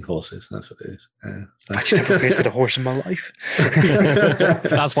painting horses. That's what it is. I just never painted a horse in my life.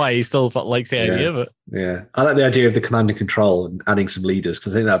 That's why he still likes the idea of it. Yeah, I like the idea of the command and control and adding some leaders,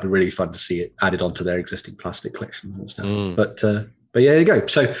 because I think that'd be really fun to see it added onto their existing plastic collections and stuff. But yeah, there you go.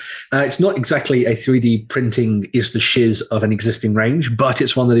 So it's not exactly a 3D printing is the shiz of an existing range, but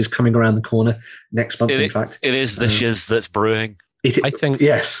it's one that is coming around the corner next month, in fact. It is the shiz that's brewing. I think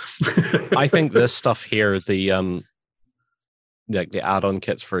yes. I think this stuff here, the add-on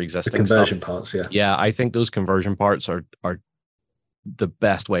kits for existing conversion stuff, parts, yeah, I think those conversion parts are the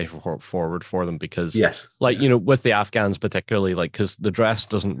best way forward for them, because with the Afghans particularly, like, because the dress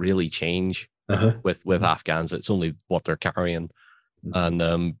doesn't really change with Afghans, it's only what they're carrying.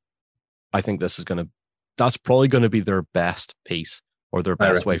 And I think that's probably going to be their best piece, or their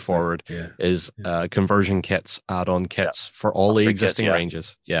best way forward, is conversion kits, add-on kits for all the existing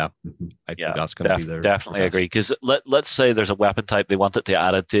ranges. I think that's going to be their definitely agree, because let's say there's a weapon type they want it to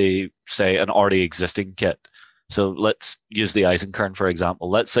add it to, say, an already existing kit. So let's use the Eisenkern, for example.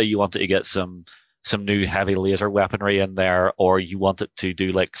 Let's say you wanted to get some new heavy laser weaponry in there, or you wanted to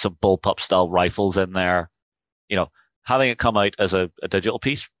do like some bullpup style rifles in there. having it come out as a digital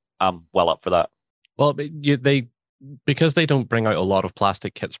piece, I'm well up for that. Well, because they don't bring out a lot of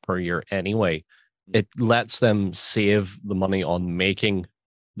plastic kits per year anyway, it lets them save the money on making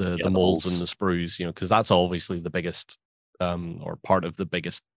the molds and the sprues, because that's obviously the biggest or part of the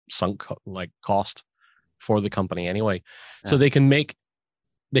biggest sunk cost for the company anyway. Yeah. So they could make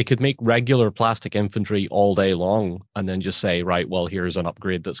regular plastic infantry all day long and then just say, right, well, here's an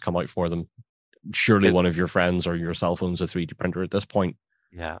upgrade that's come out for them. Surely one of your friends or yourself owns a 3D printer at this point.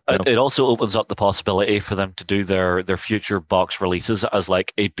 Yeah, it also opens up the possibility for them to do their future box releases as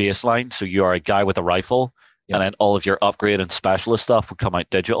like a baseline. So you are a guy with a rifle, and then all of your upgrade and specialist stuff would come out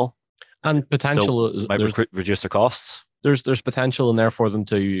digital, and potential might reduce their costs. There's potential in there for them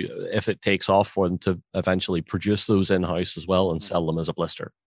to, if it takes off, for them to eventually produce those in house as well and sell them as a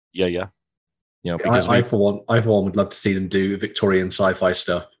blister. Yeah. Because I for one would love to see them do Victorian sci-fi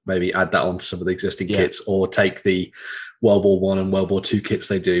stuff. Maybe add that onto some of the existing kits, or take the World War I and World War II kits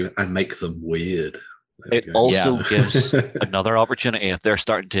they do and make them weird. It also gives another opportunity if they're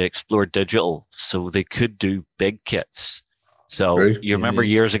starting to explore digital, so they could do big kits. So you remember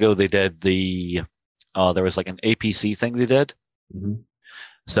years ago they did there was like an APC thing they did. Mm-hmm.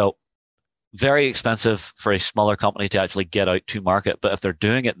 So very expensive for a smaller company to actually get out to market. But if they're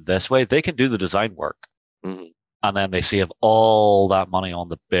doing it this way, they can do the design work. Mm-hmm. And then they save all that money on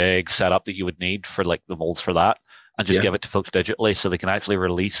the big setup that you would need for like the molds for that, and just give it to folks digitally so they can actually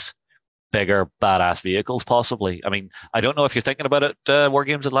release bigger, badass vehicles possibly. I mean, I don't know if you're thinking about it, War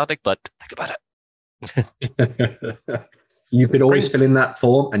Games Atlantic, but think about it. You could always fill in that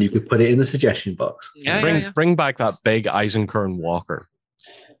form and you could put it in the suggestion box. Bring back that big Eisenkern Walker.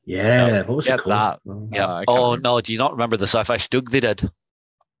 Yeah, what was it called? That. No, do you not remember the Sci-Fi Stug they did?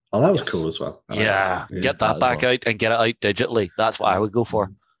 Oh, that was cool as well. Get that back out and get it out digitally. That's what I would go for.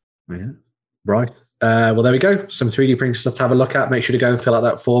 Yeah, right. Well, there we go. Some 3D printing stuff to have a look at. Make sure to go and fill out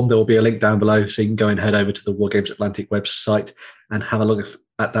that form. There will be a link down below, so you can go and head over to the War Games Atlantic website and have a look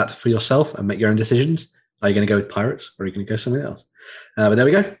at that for yourself and make your own decisions. Are you going to go with Pirates, or are you going to go something else? But there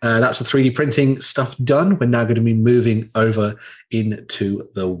we go. That's the 3D printing stuff done. We're now going to be moving over into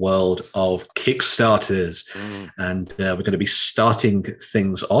the world of Kickstarters. And we're going to be starting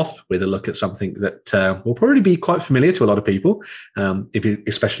things off with a look at something that will probably be quite familiar to a lot of people,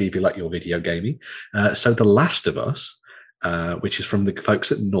 especially if you like your video gaming. So The Last of Us, which is from the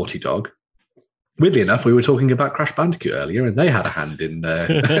folks at Naughty Dog. Weirdly enough, we were talking about Crash Bandicoot earlier, and they had a hand in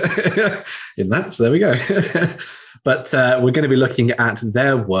in that. So there we go. But we're going to be looking at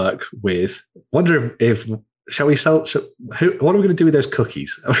their work with. Wonder if shall we sell? What are we going to do with those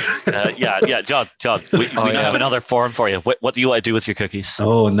cookies? John. We have another forum for you. What do you want to do with your cookies?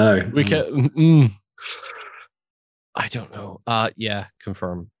 Oh no, we can. I don't know.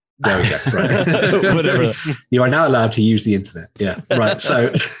 Confirm. There we go. Right. Whatever. You are now allowed to use the internet. Yeah. Right.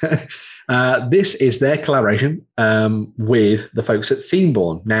 So this is their collaboration with the folks at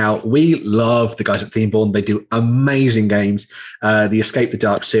Themeborn. Now, we love the guys at Themeborn. They do amazing games. The Escape the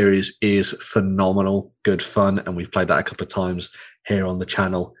Dark series is phenomenal, good fun, and we've played that a couple of times here on the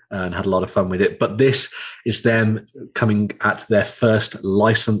channel and had a lot of fun with it. But this is them coming at their first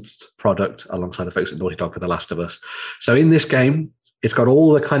licensed product alongside the folks at Naughty Dog for The Last of Us. So in this game, it's got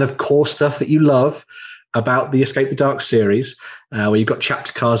all the kind of core stuff that you love about the Escape the Dark series, where you've got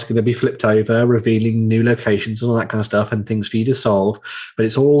chapter cards going to be flipped over, revealing new locations and all that kind of stuff and things for you to solve. But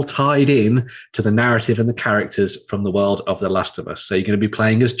it's all tied in to the narrative and the characters from the world of The Last of Us. So you're going to be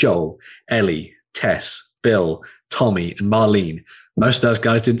playing as Joel, Ellie, Tess, Bill, Tommy, and Marlene. Most of those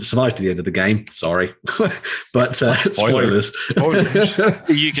guys didn't survive to the end of the game. Sorry. But spoilers.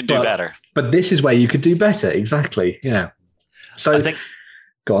 You can do better. But this is where you could do better. Exactly. Yeah. So I think,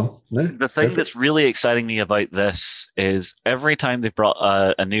 go on. No, the thing that's really exciting me about this is every time they brought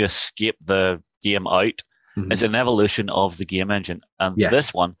a new Escape the game out, it's an evolution of the game engine. And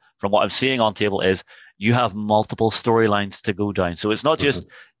this one, from what I'm seeing on table, is you have multiple storylines to go down. So it's not just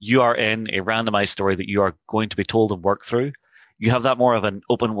you are in a randomized story that you are going to be told and work through. You have that more of an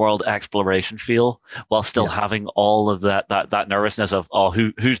open world exploration feel, while still having all of that nervousness of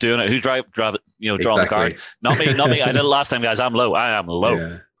who's doing it, who's drawing the card. Not me. I did it last time, guys. I am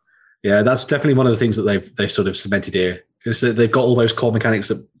low. Yeah, that's definitely one of the things that they've sort of cemented here. Is that they've got all those core mechanics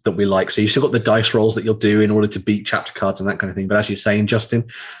that we like. So you've still got the dice rolls that you'll do in order to beat chapter cards and that kind of thing. But as you're saying, Justin,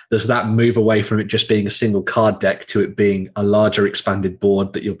 there's that move away from it just being a single card deck to it being a larger expanded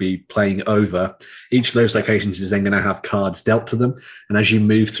board that you'll be playing over. Each of those locations is then going to have cards dealt to them. And as you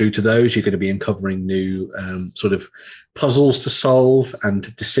move through to those, you're going to be uncovering new sort of puzzles to solve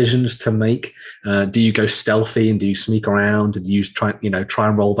and decisions to make. Do you go stealthy and do you sneak around and do you try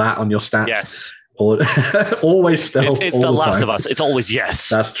and roll that on your stats? Yes. Or always stealth. It's The Last of Us. It's always yes.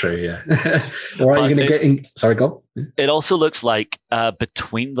 That's true, yeah. Or are you going to get in? Sorry, go on. It also looks like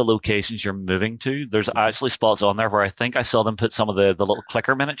between the locations you're moving to, there's actually spots on there where I think I saw them put some of the little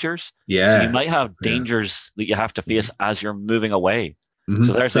clicker miniatures. Yeah. So you might have dangers that you have to face as you're moving away.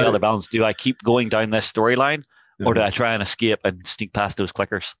 So there's the other balance. Do I keep going down this storyline, or do I try and escape and sneak past those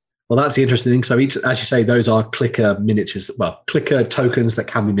clickers? Well, that's the interesting thing. So each, as you say, those are clicker miniatures. Well, clicker tokens that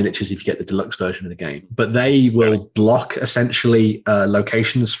can be miniatures if you get the deluxe version of the game. But they will block essentially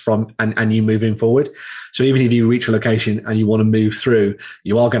locations from and you moving forward. So even if you reach a location and you want to move through,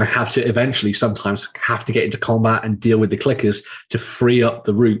 you are going to have to eventually sometimes have to get into combat and deal with the clickers to free up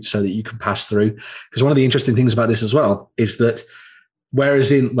the route so that you can pass through. Because one of the interesting things about this as well is that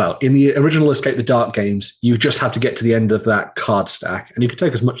whereas in the original Escape the Dark games, you just have to get to the end of that card stack, and you can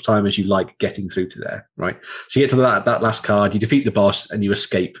take as much time as you like getting through to there, right? So you get to that last card, you defeat the boss, and you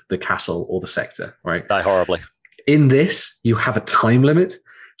escape the castle or the sector, right? Die horribly. In this, you have a time limit.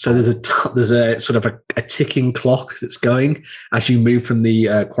 So there's a sort of a ticking clock that's going as you move from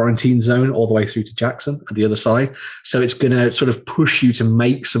the quarantine zone all the way through to Jackson at the other side. So it's going to sort of push you to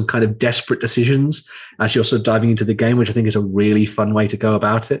make some kind of desperate decisions as you're sort of diving into the game, which I think is a really fun way to go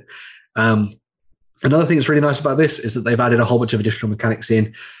about it. Another thing that's really nice about this is that they've added a whole bunch of additional mechanics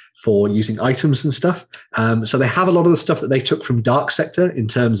in for using items and stuff. So they have a lot of the stuff that they took from Dark Sector in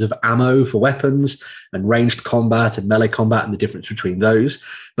terms of ammo for weapons and ranged combat and melee combat and the difference between those.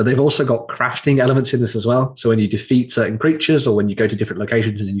 But they've also got crafting elements in this as well. So when you defeat certain creatures or when you go to different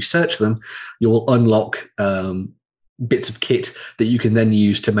locations and you search them, you will unlock bits of kit that you can then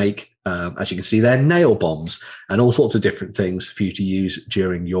use to make, as you can see there, nail bombs and all sorts of different things for you to use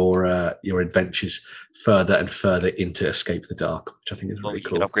during your adventures further and further into Escape the Dark, which I think is really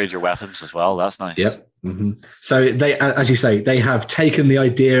cool. You can upgrade your weapons as well. That's nice. Yep. Mm-hmm. So they, as you say, they have taken the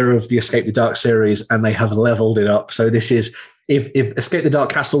idea of the Escape the Dark series and they have leveled it up. So this is, if Escape the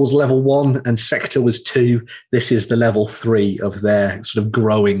Dark Castle was level 1 and Sector was 2, this is the level 3 of their sort of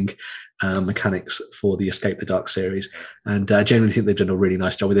growing mechanics for the Escape the Dark series, and generally think they've done a really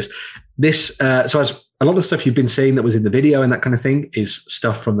nice job with this. So as a lot of the stuff you've been seeing that was in the video and that kind of thing is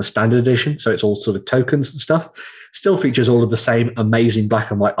stuff from the standard edition, so it's all sort of tokens and stuff. Still features all of the same amazing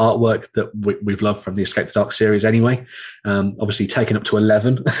black and white artwork that we've loved from the Escape the Dark series anyway. Obviously taken up to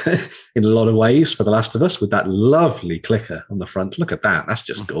 11 in a lot of ways for The Last of Us with that lovely clicker on the front. Look at that. That's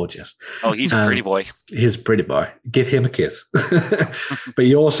just gorgeous. Oh, he's a pretty boy. He's a pretty boy. Give him a kiss. But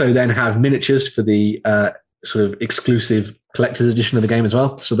you also then have miniatures for the sort of exclusive collector's edition of the game as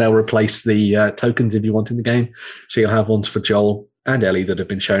well. So they'll replace the tokens if you want in the game. So you'll have ones for Joel and Ellie that have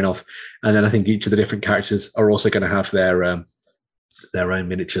been shown off. And then I think each of the different characters are also going to have their own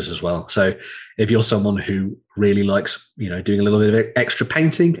miniatures as well. So if you're someone who really likes, doing a little bit of extra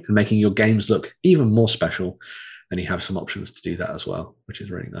painting and making your games look even more special, then you have some options to do that as well, which is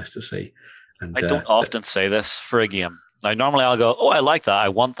really nice to see. And I don't often say this for a game. Now, normally I'll go, oh, I like that. I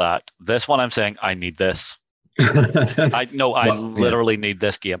want that. This one I'm saying, I need this. I literally need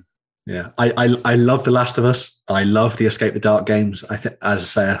this game. Yeah, I love The Last of Us. I love the Escape the Dark games. I think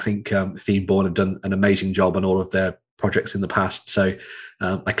Themeborn have done an amazing job on all of their projects in the past. So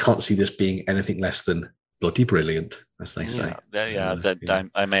I can't see this being anything less than bloody brilliant, as they say.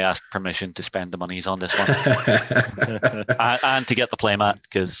 I may ask permission to spend the monies on this one and to get the playmat,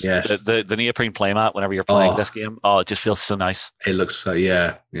 because the neoprene playmat whenever you're playing this game, it just feels so nice. It looks so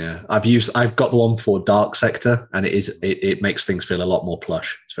I've got the one for Dark Sector, and it makes things feel a lot more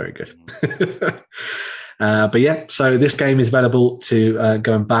plush. It's very good. But yeah, so this game is available to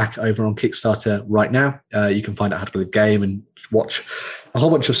go and back over on Kickstarter right now. You can find out how to play the game and watch a whole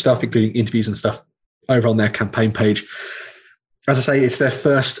bunch of stuff, including interviews and stuff, over on their campaign page. As I say, it's their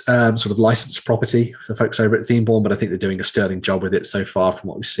first sort of licensed property for the folks over at Themeborn, but I think they're doing a sterling job with it so far from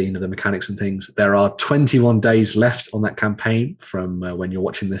what we've seen of the mechanics and things. There are 21 days left on that campaign from when you're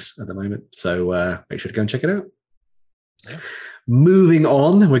watching this at the moment. So make sure to go and check it out. Yeah. Moving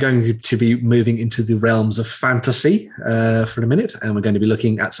on, we're going to be moving into the realms of fantasy for a minute, and we're going to be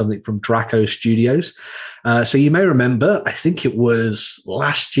looking at something from Draco Studios. So you may remember, I think it was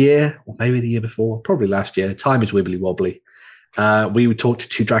last year, or maybe the year before, probably last year. Time is wibbly wobbly. We talked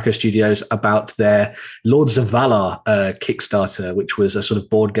to Draco Studios about their Lords of Valar Kickstarter, which was a sort of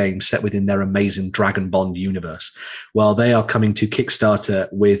board game set within their amazing Dragon Bond universe. Well, they are coming to Kickstarter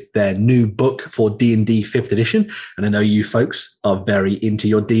with their new book for D&D 5th edition. And I know you folks are very into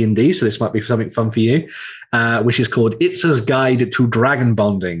your D&D, so this might be something fun for you, which is called Itz's Guide to Dragon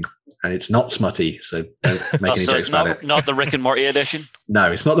Bonding. And it's not smutty, so don't make any jokes about it. Not the Rick and Morty edition?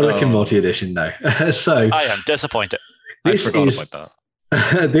 No, it's not the Rick and Morty edition, no. So I am disappointed. This I forgot about that.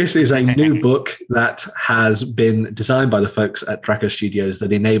 This is a new book that has been designed by the folks at Draco Studios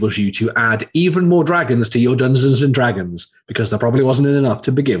that enables you to add even more dragons to your Dungeons and Dragons, because there probably wasn't enough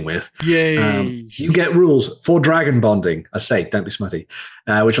to begin with. Yay! You get rules for dragon bonding, I say, don't be smutty,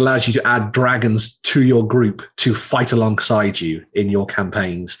 which allows you to add dragons to your group to fight alongside you in your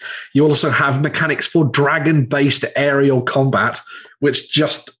campaigns. You also have mechanics for dragon-based aerial combat, which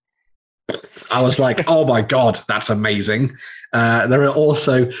just... I was like, oh my God, that's amazing. There are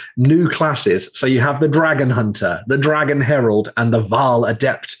also new classes. So you have the Dragon Hunter, the Dragon Herald, and the Vaal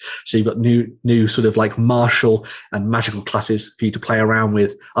Adept. So you've got new sort of like martial and magical classes for you to play around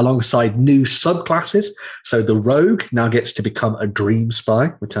with, alongside new subclasses. So the Rogue now gets to become a Dream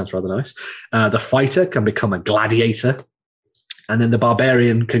Spy, which sounds rather nice. The Fighter can become a Gladiator. And then the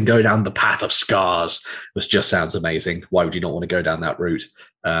Barbarian can go down the Path of Scars, which just sounds amazing. Why would you not want to go down that route?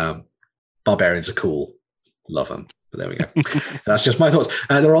 Barbarians are cool. Love them. But there we go. That's just my thoughts.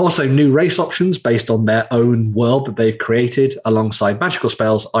 There are also new race options based on their own world that they've created, alongside magical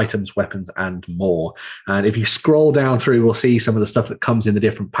spells, items, weapons, and more. And if you scroll down through, we'll see some of the stuff that comes in the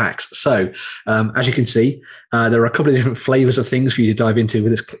different packs. So as you can see, there are a couple of different flavors of things for you to dive into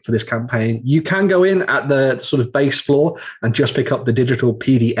for this campaign. You can go in at the sort of base floor and just pick up the digital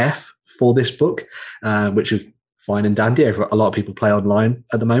PDF for this book, which is fine and dandy. A lot of people play online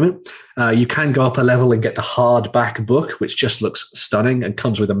at the moment. You can go up a level and get the hardback book, which just looks stunning and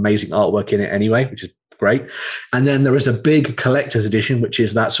comes with amazing artwork in it anyway, which is great. And then there is a big collector's edition, which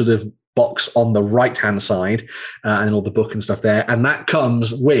is that sort of box on the right-hand side, and all the book and stuff there. And that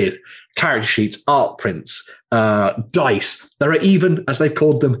comes with character sheets, art prints, dice. There are even, as they've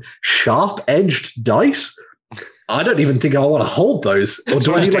called them, sharp-edged dice. I don't even think I want to hold those. Or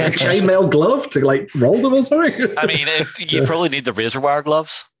do I need like a chainmail glove to like roll them or something? I mean, if you probably need the razor wire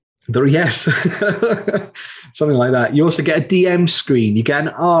gloves. Yes, something like that. You also get a DM screen. You get an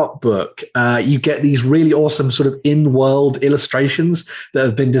art book. You get these really awesome sort of in-world illustrations that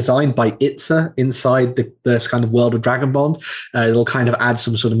have been designed by Itza inside the kind of world of Dragon Bond. It'll kind of add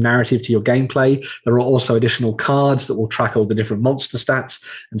some sort of narrative to your gameplay. There are also additional cards that will track all the different monster stats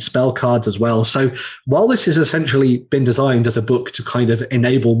and spell cards as well. So while this has essentially been designed as a book to kind of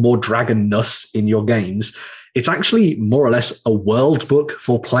enable more dragonness in your games, it's actually more or less a world book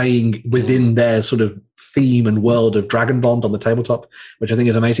for playing within their sort of theme and world of Dragon Bond on the tabletop, which I think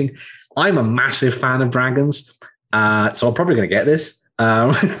is amazing. I'm a massive fan of dragons, so I'm probably going to get this.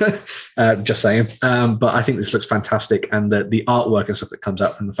 Just saying. But I think this looks fantastic, and the artwork and stuff that comes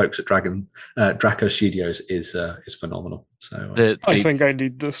out from the folks at Draco Studios is phenomenal. So I think I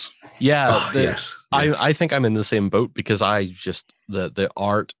need this. Yeah, yes. I think I'm in the same boat, because the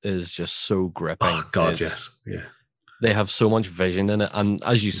art is just so gripping. Oh God, yes, yeah. They have so much vision in it, and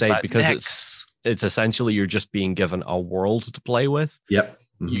as you say, because it's essentially you're just being given a world to play with. Yep.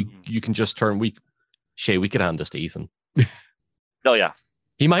 Mm-hmm. You can just turn. We could hand this to Ethan. Oh yeah.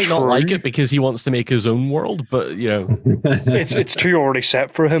 He might not like it because he wants to make his own world, but you know, it's too already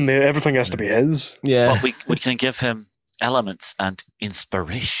set for him. Everything has to be his. Yeah, but we can give him elements and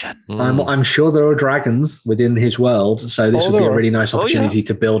inspiration. I'm sure there are dragons within his world, so this would be a really nice opportunity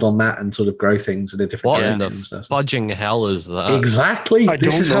to build on that and sort of grow things in a different way. What in the fudging hell is that? Exactly.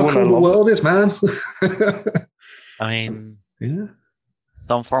 This is how cool the world is, man. I mean, yeah,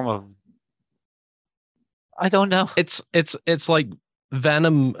 some form of, I don't know. It's like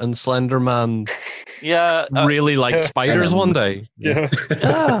Venom and Slender Man. Yeah, really like spiders one day. Yeah.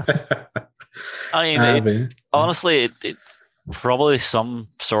 I mean, honestly, it's probably some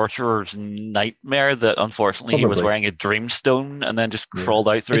sorcerer's nightmare that unfortunately he was wearing a dreamstone and then just crawled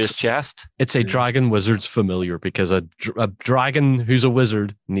out through his chest. It's a dragon wizard's familiar, because a dragon who's a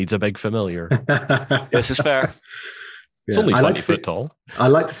wizard needs a big familiar. This is fair. It's only 20 foot tall. I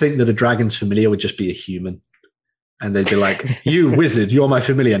like to think that a dragon's familiar would just be a human. And they'd be like, "You wizard, you're my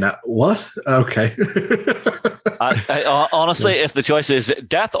familiar now." What? Okay. I honestly, if the choice is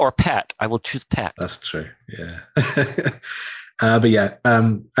death or pet, I will choose pet. That's true. Yeah. But yeah,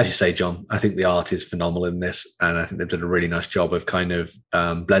 as you say, John, I think the art is phenomenal in this, and I think they've done a really nice job of kind of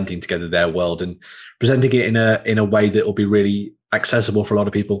blending together their world and presenting it in a way that will be really accessible for a lot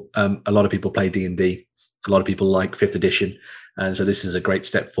of people. A lot of people play D&D. A lot of people like 5th edition. And so this is a great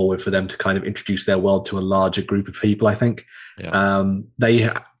step forward for them to kind of introduce their world to a larger group of people, I think. Yeah.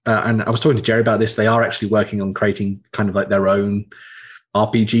 And I was talking to Jerry about this. They are actually working on creating kind of like their own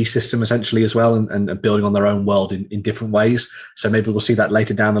RPG system essentially as well, and building on their own world in different ways. So maybe we'll see that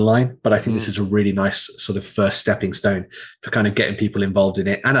later down the line. But I think this is a really nice sort of first stepping stone for kind of getting people involved in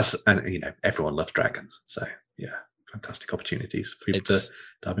it. And you know, everyone loves dragons. So yeah, fantastic opportunities for people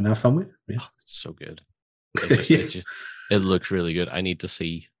to have fun with. Yeah. Oh, it's so good. It looks really good. I need to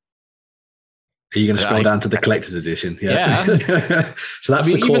see. Are you going to scroll down to the collector's edition? Yeah. So that's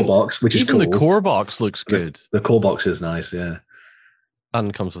the core box, which is cool. Even the core box looks good. The core box is nice, yeah.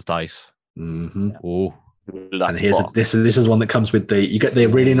 And comes with dice. Mm-hmm. Oh. And this is one that comes with you get the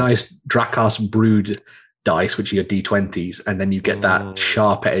really nice Drakos Brood dice, which are your D20s, and then you get that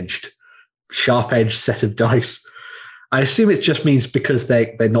sharp-edged set of dice. I assume it just means because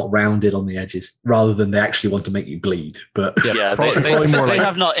they're not rounded on the edges, rather than they actually want to make you bleed. But yeah, they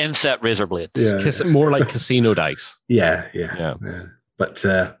have not inset razor blades. Yeah. More like casino dice. Yeah. But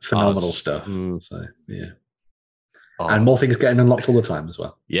phenomenal stuff. So yeah, and more things getting unlocked all the time as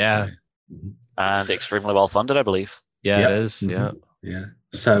well. Yeah, and extremely well funded, I believe. Yeah, it is. Yeah.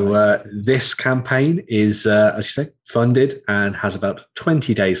 So this campaign is, as you say, funded and has about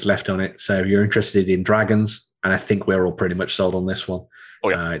 20 days left on it. So if you're interested in dragons, and I think we're all pretty much sold on this one.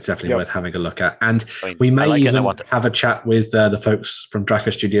 It's definitely worth having a look at. And we may even have a chat with the folks from Draco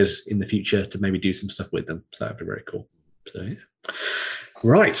Studios in the future to maybe do some stuff with them. So that'd be very cool. So yeah.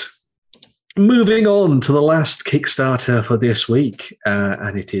 Right. Moving on to the last Kickstarter for this week.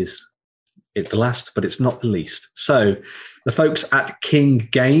 And it's the last, but it's not the least. So the folks at King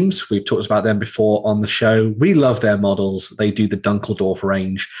Games, we've talked about them before on the show. We love their models. They do the Dunkeldorf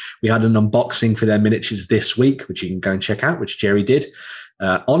range. We had an unboxing for their miniatures this week, which you can go and check out, which Jerry did.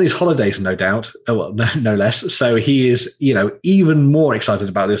 On his holidays, no doubt. No less. So he is, even more excited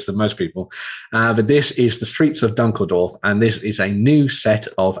about this than most people. But this is the Streets of Dunkeldorf, and this is a new set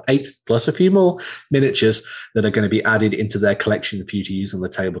of 8 plus a few more miniatures that are going to be added into their collection for you to use on the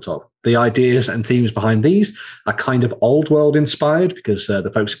tabletop. The ideas and themes behind these are kind of old world inspired, because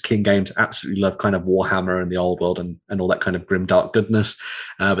the folks at King Games absolutely love kind of Warhammer and the old world and all that kind of grimdark goodness.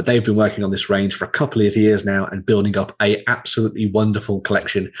 But they've been working on this range for a couple of years now and building up a absolutely wonderful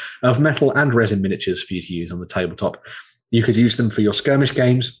collection of metal and resin miniatures for you to use on the tabletop. You could use them for your skirmish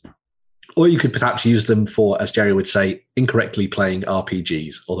games, or you could perhaps use them for, as Jerry would say, incorrectly playing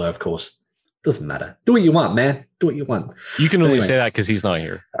RPGs. Although, of course, doesn't matter. Do what you want, man. Do what you want. You can only say that because he's not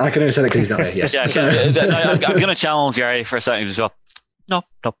here. I can only say that because he's not here, yes. I'm going to challenge Jerry for a second as well. No,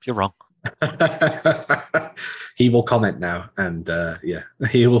 you're wrong. He will comment now, and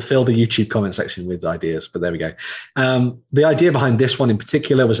he will fill the YouTube comment section with ideas, but there we go. The idea behind this one in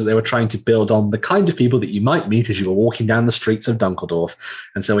particular was that they were trying to build on the kind of people that you might meet as you were walking down the streets of Dunkeldorf.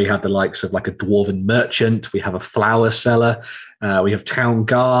 And so we have the likes of like a dwarven merchant, we have a flower seller, we have town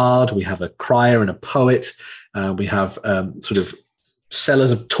guard, we have a crier and a poet, we have sort of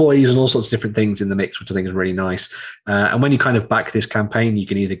sellers of toys and all sorts of different things in the mix, which I think is really nice. And when you kind of back this campaign, you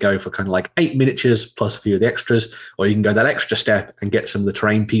can either go for kind of like 8 miniatures plus a few of the extras, or you can go that extra step and get some of the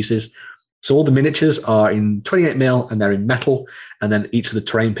terrain pieces. So all the miniatures are in 28mm and they're in metal. And then each of the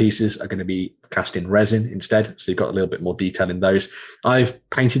terrain pieces are going to be cast in resin instead. So you've got a little bit more detail in those. I've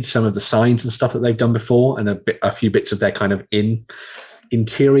painted some of the signs and stuff that they've done before, and a few bits of their kind of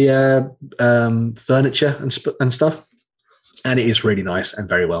interior furniture and stuff. And it is really nice and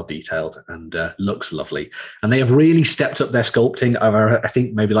very well detailed and looks lovely. And they have really stepped up their sculpting over, I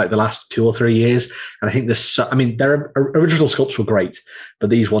think, maybe like the last 2 or 3 years. And I think their original sculpts were great,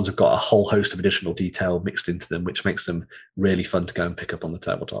 but these ones have got a whole host of additional detail mixed into them, which makes them really fun to go and pick up on the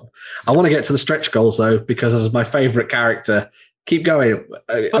tabletop. I want to get to the stretch goals though, because as my favorite character, keep going.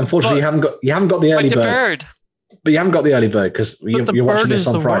 Unfortunately, you haven't got the early bird. But you haven't got the early bird because you're watching this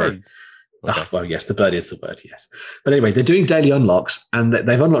on Friday. Okay. Oh, well, yes, the bird is the bird, yes. But anyway, they're doing daily unlocks, and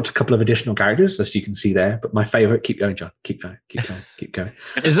they've unlocked a couple of additional characters, as you can see there. But my favorite, keep going, John. Keep going.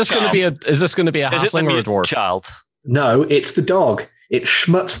 Is this going to be a halfling or a dwarf? Child? No, it's the dog. It's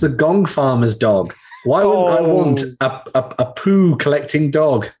Schmutz the Gong Farmer's dog. Why wouldn't I want a poo collecting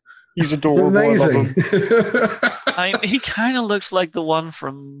dog? He's adorable. It's amazing. He kind of looks like the one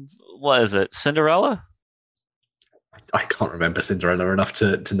from, what is it, Cinderella? I can't remember Cinderella enough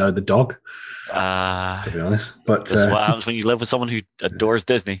to know the dog, to be honest. But this is what happens when you live with someone who adores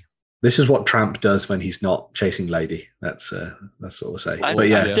Disney. This is what Tramp does when he's not chasing Lady. That's what we'll say. I'm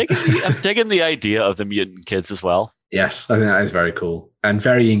digging the idea of the mutant kids as well. Yes, I think that is very cool and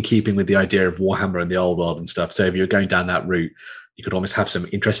very in keeping with the idea of Warhammer and the old world and stuff. So if you're going down that route, you could almost have some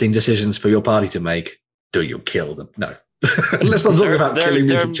interesting decisions for your party to make. Do you kill them? No. Let's not talk about killing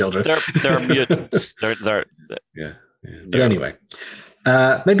mutant children. They're mutants. Yeah. But anyway,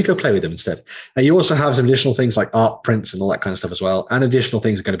 maybe go play with them instead. You also have some additional things like art prints and all that kind of stuff as well, and additional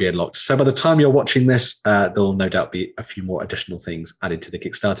things are going to be unlocked. So by the time you're watching this, there'll no doubt be a few more additional things added to the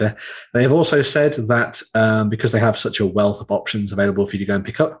Kickstarter. They have also said that because they have such a wealth of options available for you to go and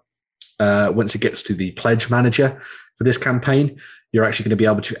pick up, once it gets to the pledge manager, for this campaign, you're actually going to be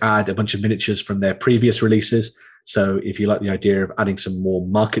able to add a bunch of miniatures from their previous releases. So if you like the idea of adding some more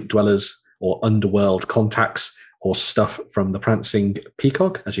market dwellers or underworld contacts or stuff from the Prancing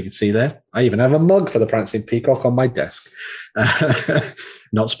Peacock, as you can see there. I even have a mug for the Prancing Peacock on my desk.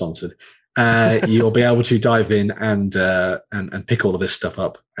 Not sponsored. You'll be able to dive in and pick all of this stuff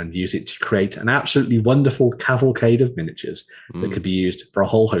up and use it to create an absolutely wonderful cavalcade of miniatures that could be used for a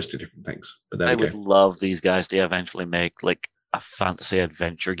whole host of different things. But there I we would love these guys to eventually make like a fantasy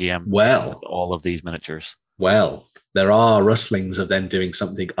adventure game. Well, with all of these miniatures. Well, there are rustlings of them doing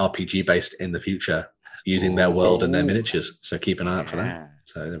something RPG based in the future using their world and their miniatures. So keep an eye out for that.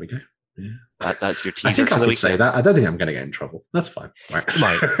 So there we go. Yeah. That's your teaser. I think for I the could week. say that. I don't think I'm going to get in trouble. That's fine.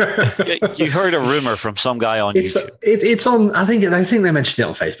 Right. You heard a rumor from some guy on YouTube. It's on. I think they mentioned it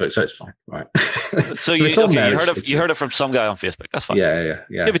on Facebook, so it's fine. Right. So you heard it from some guy on Facebook. That's fine. Yeah.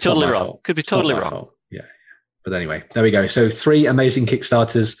 Could be totally wrong. Could be totally wrong. Yeah. But anyway, there we go. So 3 amazing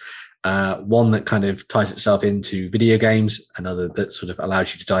Kickstarters. One that kind of ties itself into video games, another that sort of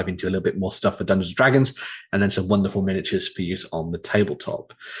allows you to dive into a little bit more stuff for Dungeons and Dragons, and then some wonderful miniatures for use on the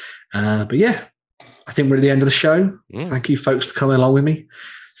tabletop. But yeah, I think we're at the end of the show. Thank you, folks, for coming along with me.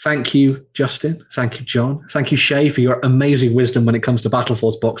 Thank you, Justin. Thank you, John. Thank you, Shay, for your amazing wisdom when it comes to Battle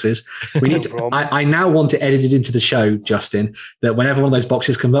Force boxes. We need to, I now want to edit it into the show, Justin, that whenever one of those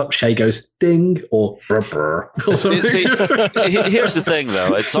boxes comes up, Shay goes ding or brr brr or something. See, here's the thing,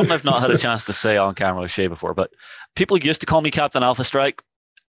 though. It's something I've not had a chance to say on camera with Shay before, but people used to call me Captain Alpha Strike.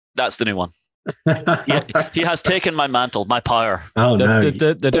 That's the new one. He has taken my mantle, my power. Oh, no.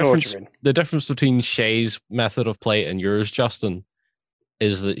 The difference between Shay's method of play and yours, Justin,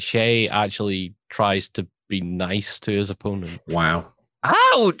 is that Shay actually tries to be nice to his opponent. Wow.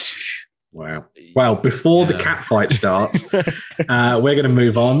 Ouch! Wow. Well, before the cat fight starts, we're going to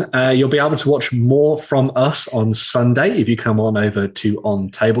move on. You'll be able to watch more from us on Sunday if you come on over to On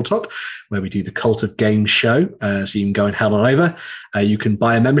Tabletop, where we do the Cult of Games show. So you can go and head on over. You can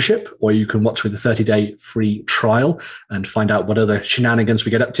buy a membership, or you can watch with a 30-day free trial and find out what other shenanigans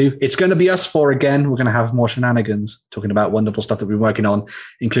we get up to. It's going to be us 4 again. We're going to have more shenanigans, talking about wonderful stuff that we're working on,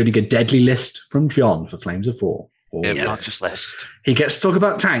 including a deadly list from John for Flames of War. Conscious list. He gets to talk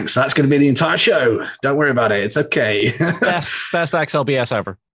about tanks. That's going to be the entire show. Don't worry about it. It's okay. best XLBS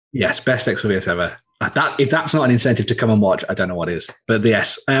ever. Yes, best XLBS ever. If that's not an incentive to come and watch, I don't know what is. But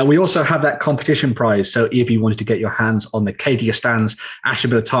yes, we also have that competition prize. So if you wanted to get your hands on the Cadia Stands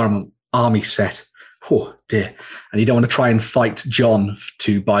Ashtabula Tarum Army set, oh dear, and you don't want to try and fight John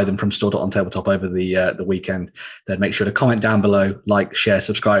to buy them from store.ontabletop over the weekend, then make sure to comment down below, like, share,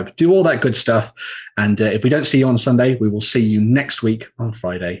 subscribe, do all that good stuff. And if we don't see you on Sunday, we will see you next week on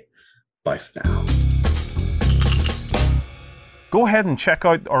Friday. Bye for now. Go ahead and check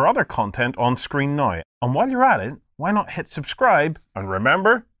out our other content on screen now. And while you're at it, why not hit subscribe and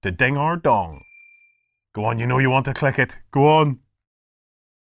remember to ding our dong. Go on, you know you want to click it. Go on.